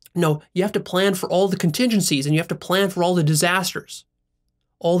 No, you have to plan for all the contingencies and you have to plan for all the disasters,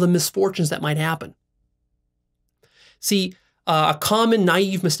 all the misfortunes that might happen. See, a common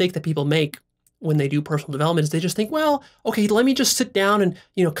naive mistake that people make when they do personal development is they just think, well, okay, let me just sit down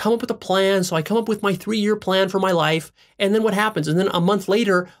and, come up with a plan. So I come up with my 3-year plan for my life. And then what happens? And then a month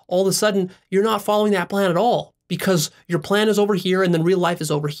later, all of a sudden, you're not following that plan at all because your plan is over here and then real life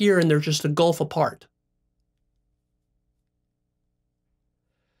is over here and they're just a gulf apart.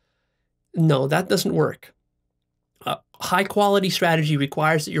 No, that doesn't work. High quality strategy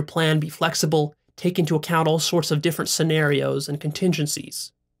requires that your plan be flexible, take into account all sorts of different scenarios and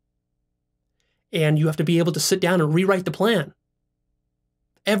contingencies. And you have to be able to sit down and rewrite the plan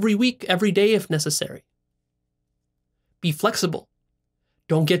every week, every day if necessary. Be flexible.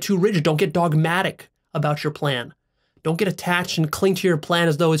 Don't get too rigid. Don't get dogmatic about your plan. Don't get attached and cling to your plan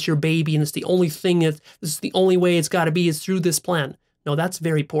as though it's your baby and it's the only thing, this is the only way it's got to be is through this plan. No, that's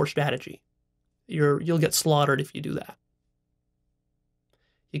very poor strategy. You'll get slaughtered if you do that.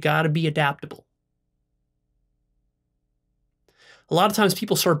 You got to be adaptable. A lot of times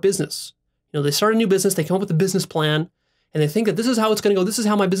people start business. They start a new business, they come up with a business plan, and they think that this is how it's going to go, this is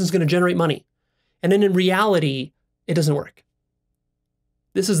how my business is going to generate money. And then in reality, it doesn't work.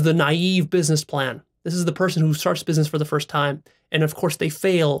 This is the naive business plan. This is the person who starts business for the first time. And of course, they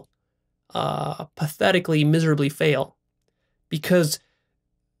fail, pathetically, miserably fail. Because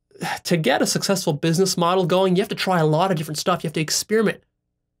to get a successful business model going, you have to try a lot of different stuff. You have to experiment.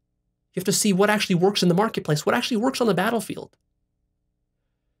 You have to see what actually works in the marketplace, what actually works on the battlefield.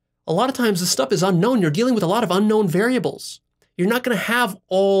 A lot of times this stuff is unknown. You're dealing with a lot of unknown variables. You're not going to have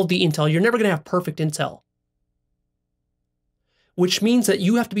all the intel. You're never going to have perfect intel, which means that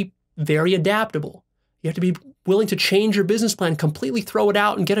you have to be very adaptable. You have to be willing to change your business plan, completely throw it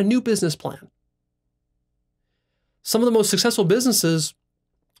out and get a new business plan. Some of the most successful businesses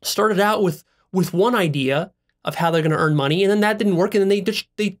started out with one idea of how they're going to earn money, and then that didn't work, and then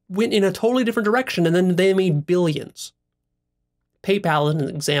they went in a totally different direction, and then they made billions. PayPal is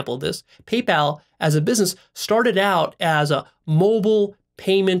an example of this. PayPal, as a business, started out as a mobile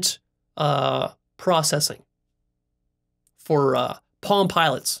payment processing for Palm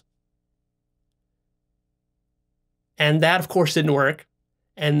Pilots. And that, of course, didn't work.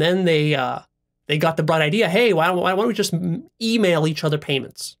 And then they got the bright idea, hey, why don't we just email each other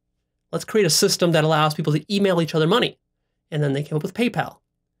payments? Let's create a system that allows people to email each other money. And then they came up with PayPal.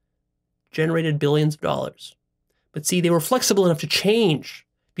 Generated billions of dollars. But see, they were flexible enough to change,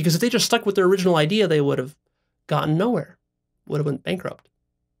 because if they just stuck with their original idea, they would have gotten nowhere, would have went bankrupt.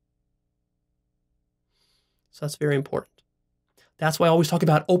 So that's very important. That's why I always talk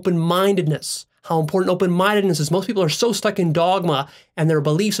about open-mindedness, how important open-mindedness is. Most people are so stuck in dogma and their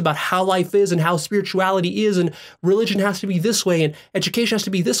beliefs about how life is and how spirituality is, and religion has to be this way, and education has to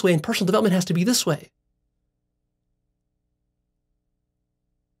be this way, and personal development has to be this way.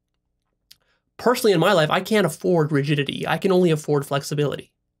 Personally, in my life, I can't afford rigidity. I can only afford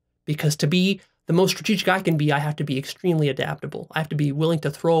flexibility, because to be the most strategic I can be, I have to be extremely adaptable. I have to be willing to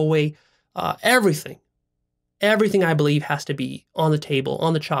throw away everything. Everything I believe has to be on the table,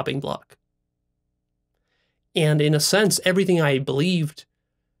 on the chopping block. And in a sense, everything I believed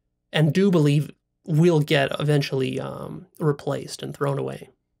and do believe will get eventually replaced and thrown away.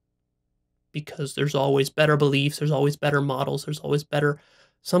 Because there's always better beliefs, there's always better models, there's always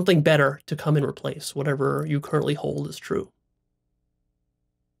something better to come and replace whatever you currently hold is true.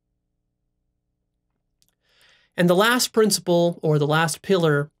 And the last principle, or the last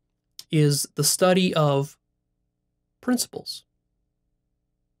pillar, is the study of principles.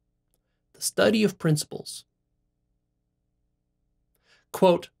 The study of principles.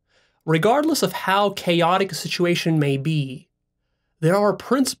 Quote, regardless of how chaotic a situation may be, there are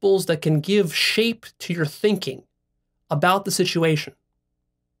principles that can give shape to your thinking about the situation.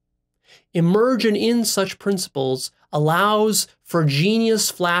 Immersion in such principles allows for genius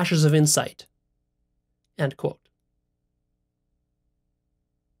flashes of insight. End quote.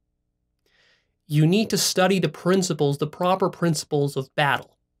 You need to study the principles, the proper principles of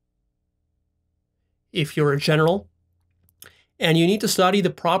battle. If you're a general, and you need to study the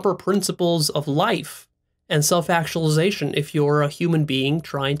proper principles of life and self-actualization if you're a human being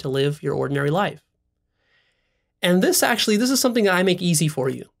trying to live your ordinary life. And this is something that I make easy for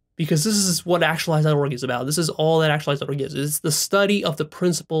you, because this is what Actualized.org is about. This is all that Actualized.org is. It's the study of the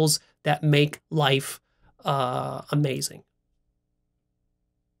principles that make life amazing.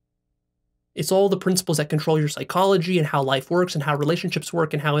 It's all the principles that control your psychology and how life works and how relationships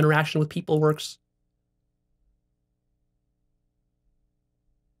work and how interaction with people works.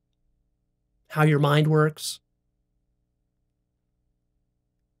 How your mind works.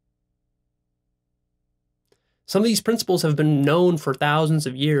 Some of these principles have been known for thousands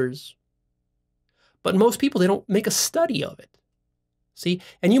of years, but most people, they don't make a study of it. See?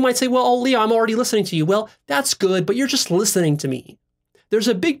 And you might say, well, oh, Leo, I'm already listening to you. Well, that's good, but you're just listening to me. There's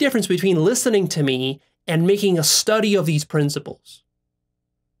a big difference between listening to me and making a study of these principles.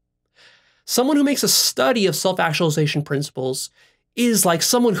 Someone who makes a study of self-actualization principles is like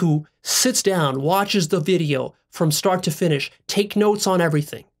someone who sits down, watches the video from start to finish, take notes on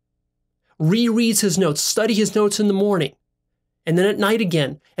everything, rereads his notes, study his notes in the morning, and then at night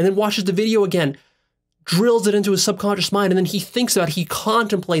again, and then watches the video again, drills it into his subconscious mind, and then he thinks about it, he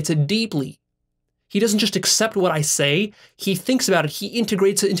contemplates it deeply. He doesn't just accept what I say, he thinks about it, he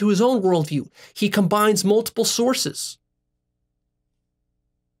integrates it into his own worldview. He combines multiple sources,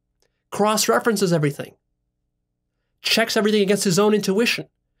 cross-references everything, checks everything against his own intuition,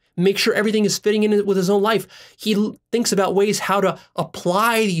 makes sure everything is fitting in with his own life. He thinks about ways how to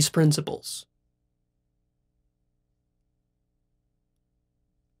apply these principles.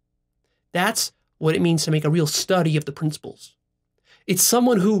 That's what it means to make a real study of the principles. It's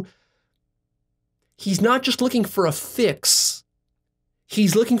someone who, he's not just looking for a fix,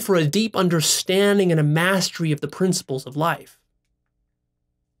 he's looking for a deep understanding and a mastery of the principles of life.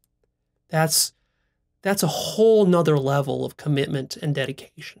 That's a whole nother level of commitment and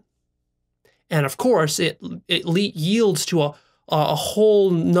dedication. And of course, it yields to a whole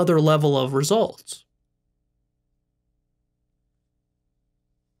nother level of results.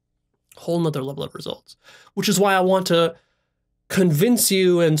 Whole nother level of results. Which is why I want to convince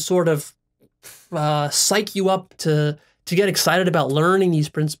you and sort of psych you up to to get excited about learning these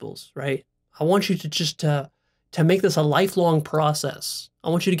principles, right? I want you to just to make this a lifelong process. I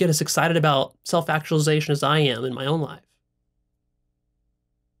want you to get as excited about self-actualization as I am in my own life.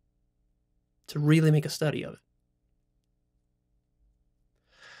 To really make a study of it.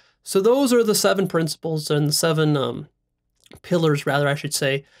 So those are the 7 principles and the 7 pillars, rather, I should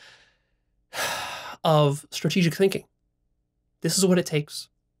say, of strategic thinking. This is what it takes.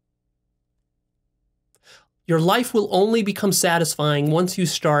 Your life will only become satisfying once you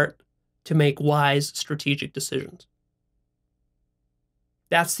start to make wise strategic decisions.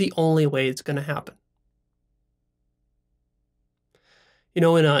 That's the only way it's going to happen. You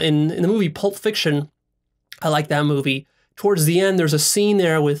know, in the movie Pulp Fiction, I like that movie. Towards the end, there's a scene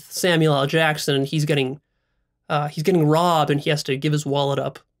there with Samuel L. Jackson, and he's getting robbed, and he has to give his wallet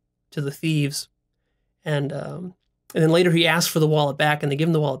up to the thieves. And then later he asks for the wallet back, and they give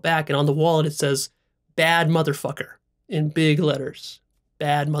him the wallet back, and on the wallet it says, "Bad motherfucker," in big letters.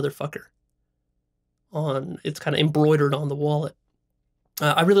 "Bad motherfucker." It's kind of embroidered on the wallet.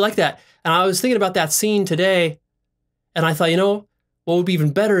 I really like that. And I was thinking about that scene today, and I thought, you know, what would be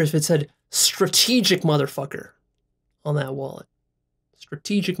even better if it said "strategic motherfucker" on that wallet.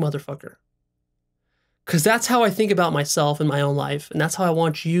 Strategic motherfucker. Because that's how I think about myself in my own life, and that's how I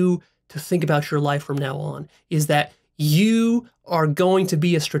want you to think about your life from now on, is that you are going to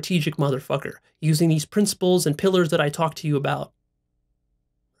be a strategic motherfucker using these principles and pillars that I talked to you about,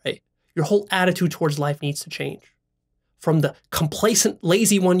 right? Your whole attitude towards life needs to change. From the complacent,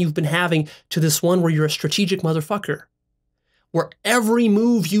 lazy one you've been having to this one where you're a strategic motherfucker, where every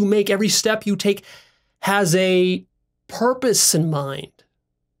move you make, every step you take has a purpose in mind,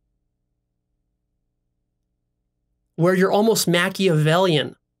 where you're almost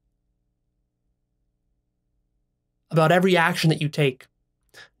Machiavellian about every action that you take.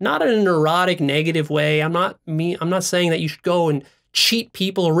 Not in a neurotic, negative way. I'm not saying that you should go and cheat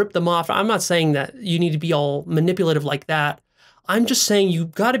people or rip them off. I'm not saying that you need to be all manipulative like that. I'm just saying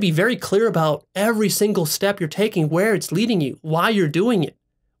you've got to be very clear about every single step you're taking, where it's leading you, why you're doing it,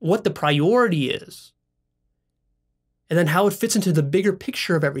 what the priority is, and then how it fits into the bigger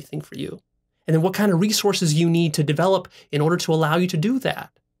picture of everything for you, and then what kind of resources you need to develop in order to allow you to do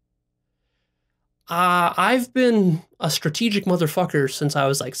that. I've been a strategic motherfucker since I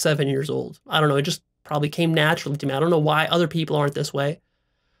was like 7 years old. I don't know, it just probably came naturally to me. I don't know why other people aren't this way.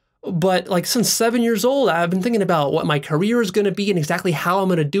 But like since 7 years old, I've been thinking about what my career is going to be and exactly how I'm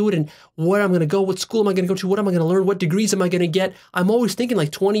going to do it and where I'm going to go, what school am I going to go to, what am I going to learn, what degrees am I going to get. I'm always thinking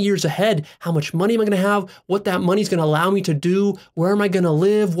like 20 years ahead, how much money am I going to have, what that money is going to allow me to do, where am I going to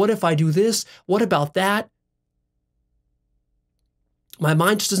live, what if I do this, what about that. My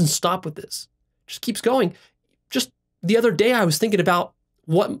mind just doesn't stop with this. It just keeps going. Just the other day, I was thinking about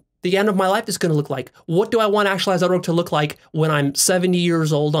what the end of my life is going to look like. What do I want Actualized.org to look like when I'm 70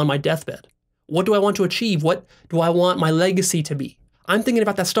 years old on my deathbed? What do I want to achieve? What do I want my legacy to be? I'm thinking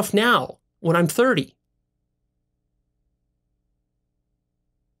about that stuff now when I'm 30.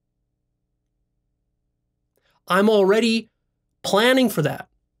 I'm already planning for that.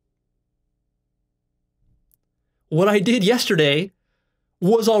 What I did yesterday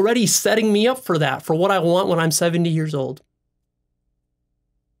was already setting me up for that, for what I want when I'm 70 years old.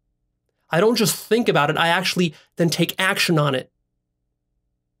 I don't just think about it, I actually then take action on it.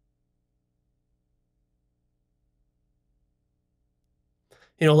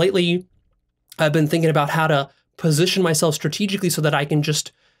 You know, lately I've been thinking about how to position myself strategically so that I can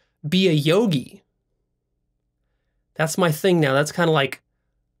just be a yogi. That's my thing now. That's kind of like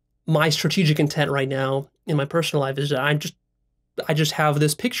my strategic intent right now in my personal life, is that I just have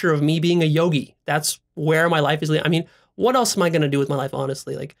this picture of me being a yogi. That's where my life is leading. I mean, what else am I going to do with my life,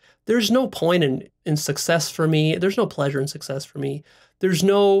 honestly? Like, there's no point in success for me. There's no pleasure in success for me. There's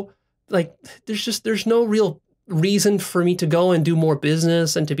no, like, there's no real reason for me to go and do more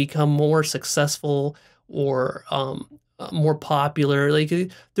business and to become more successful or more popular. Like,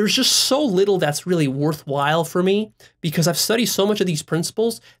 there's just so little that's really worthwhile for me, because I've studied so much of these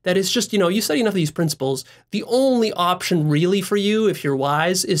principles that it's just, you know, you study enough of these principles, the only option really for you, if you're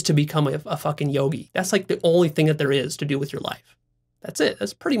wise, is to become a fucking yogi. That's like the only thing that there is to do with your life. That's it.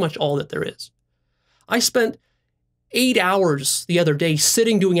 That's pretty much all that there is. I spent 8 hours the other day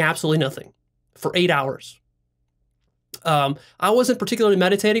sitting doing absolutely nothing for 8 hours. I wasn't particularly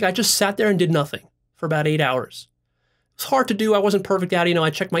meditating. I just sat there and did nothing for about 8 hours. It's hard to do. I wasn't perfect at it. You know,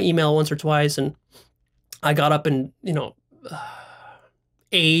 I checked my email once or twice, and I got up and, you know,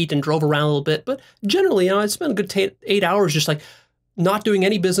 ate and drove around a little bit. But generally, you know, I spent a good 8 hours just like not doing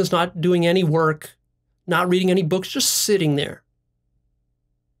any business, not doing any work, not reading any books, just sitting there.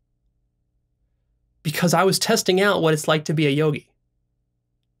 because I was testing out what it's like to be a yogi.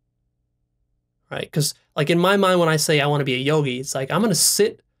 Right? Because like in my mind, when I say I want to be a yogi, it's like I'm going to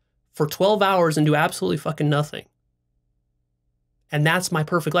sit for 12 hours and do absolutely fucking nothing. And that's my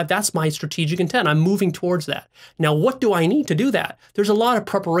perfect life. That's my strategic intent. I'm moving towards that. Now, what do I need to do that? There's a lot of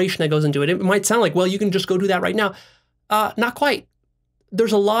preparation that goes into it. It might sound like, well, you can just go do that right now. Not quite.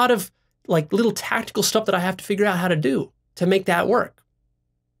 There's a lot of like little tactical stuff that I have to figure out how to do to make that work.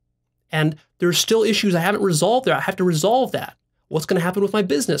 And there's still issues I haven't resolved there. I have to resolve that. What's going to happen with my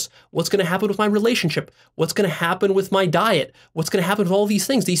business? What's going to happen with my relationship? What's going to happen with my diet? What's going to happen with all these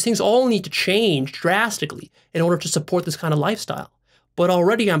things? These things all need to change drastically in order to support this kind of lifestyle. But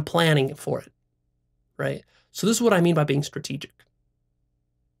already I'm planning for it, right? So this is what I mean by being strategic.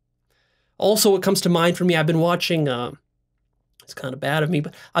 Also, what comes to mind for me, I've been watching, it's kind of bad of me,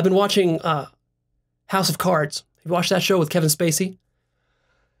 but I've been watching House of Cards. Have you watched that show with Kevin Spacey?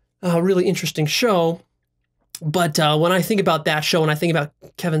 A really interesting show. But when I think about that show and I think about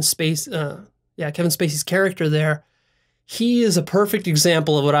Kevin Spacey's character there, he is a perfect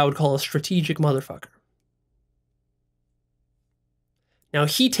example of what I would call a strategic motherfucker. Now,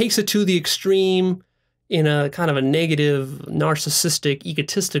 he takes it to the extreme in a kind of a negative, narcissistic,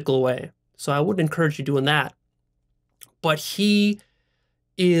 egotistical way. So I wouldn't encourage you doing that. But he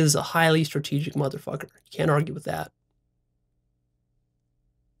is a highly strategic motherfucker. You can't argue with that.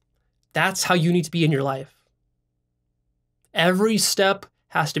 That's how you need to be in your life. Every step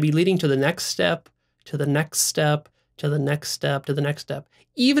has to be leading to the next step, to the next step, to the next step, to the next step.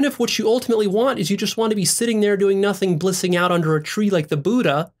 Even if what you ultimately want is you just want to be sitting there doing nothing, blissing out under a tree like the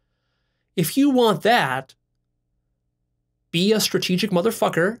Buddha, if you want that, be a strategic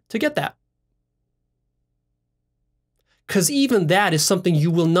motherfucker to get that. Because even that is something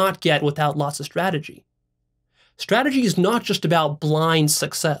you will not get without lots of strategy. Strategy is not just about blind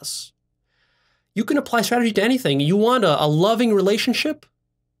success. You can apply strategy to anything. You want a loving relationship?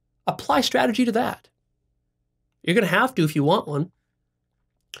 Apply strategy to that. You're going to have to if you want one.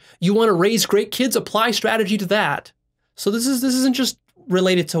 You want to raise great kids? Apply strategy to that. So this isn't just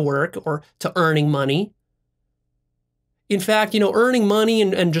related to work or to earning money. In fact, earning money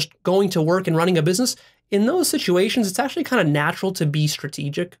and just going to work and running a business, in those situations, it's actually kind of natural to be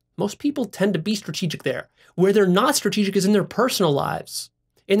strategic. Most people tend to be strategic there. Where they're not strategic is in their personal lives,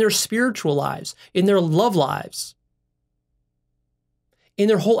 in their spiritual lives, in their love lives, in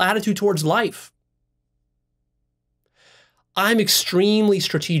their whole attitude towards life. I'm extremely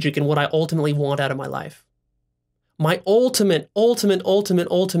strategic in what I ultimately want out of my life. My ultimate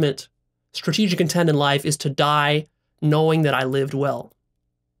strategic intent in life is to die knowing that I lived well.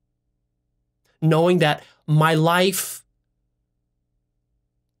 Knowing that my life,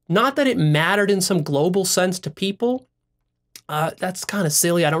 not that it mattered in some global sense to people. That's kind of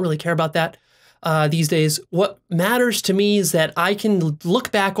silly. I don't really care about that these days. What matters to me is that I can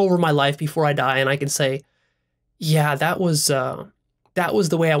look back over my life before I die and I can say, yeah, that was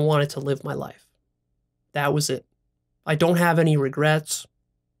the way I wanted to live my life. That was it. I don't have any regrets.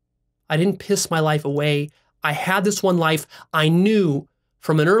 I didn't piss my life away. I had this one life. I knew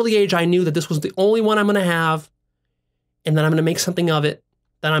from an early age, I knew that this was the only one I'm going to have, and that I'm going to make something of it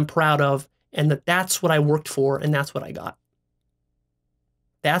that I'm proud of, and that's what I worked for, and that's what I got.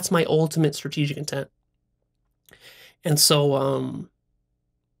 That's my ultimate strategic intent. And so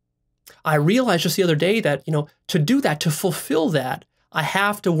I realized just the other day that, to do that, to fulfill that, I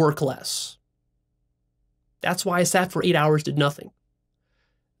have to work less. That's why I sat for 8 hours, did nothing.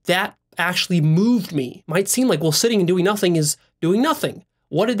 That actually moved me. Might seem like, well, sitting and doing nothing is doing nothing.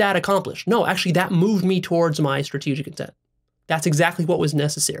 What did that accomplish? No, actually, that moved me towards my strategic intent. That's exactly what was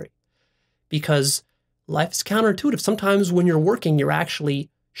necessary. Because life is counterintuitive. Sometimes when you're working, you're actually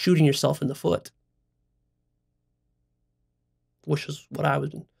shooting yourself in the foot. Which is what I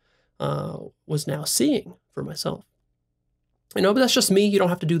was now seeing for myself. But that's just me. You don't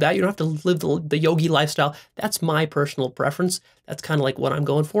have to do that. You don't have to live the yogi lifestyle. That's my personal preference. That's kind of like what I'm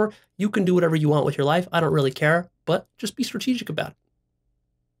going for. You can do whatever you want with your life. I don't really care, but just be strategic about it.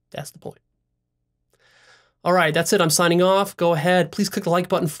 That's the point. All right, that's it. I'm signing off. Go ahead. Please click the like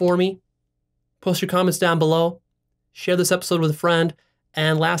button for me. Post your comments down below. Share this episode with a friend.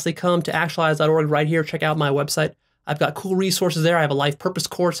 And lastly, come to Actualized.org right here. Check out my website. I've got cool resources there. I have a life purpose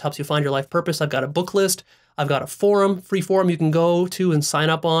course, helps you find your life purpose. I've got a book list. I've got a forum, free forum you can go to and sign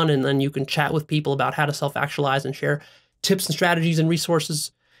up on, and then you can chat with people about how to self-actualize and share tips and strategies and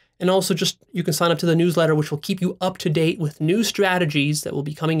resources. And also you can sign up to the newsletter, which will keep you up to date with new strategies that will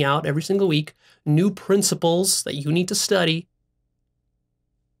be coming out every single week, new principles that you need to study,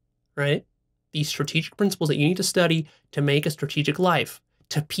 right? These strategic principles that you need to study to make a strategic life,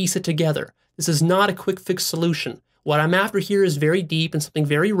 to piece it together. This is not a quick fix solution. What I'm after here is very deep and something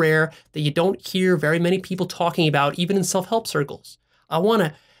very rare that you don't hear very many people talking about, even in self-help circles. I want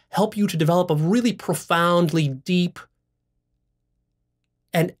to help you to develop a really profoundly deep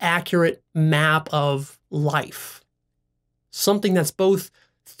and accurate map of life. Something that's both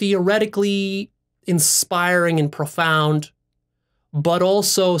theoretically inspiring and profound, but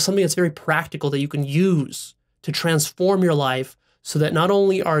also something that's very practical that you can use to transform your life so that not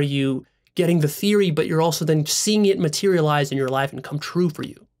only are you getting the theory, but you're also then seeing it materialize in your life and come true for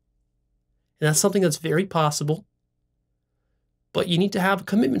you. And that's something that's very possible, but you need to have a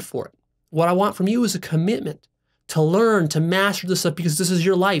commitment for it. What I want from you is a commitment to learn, to master this stuff, because this is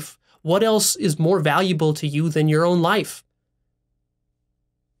your life. What else is more valuable to you than your own life?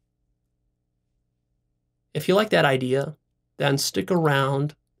 If you like that idea, then stick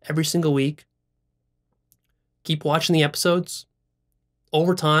around every single week. Keep watching the episodes.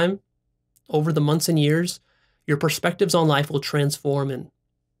 Over time, over the months and years, your perspectives on life will transform in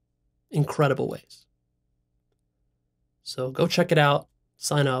incredible ways. So go check it out,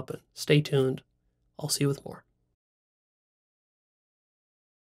 sign up, and stay tuned. I'll see you with more.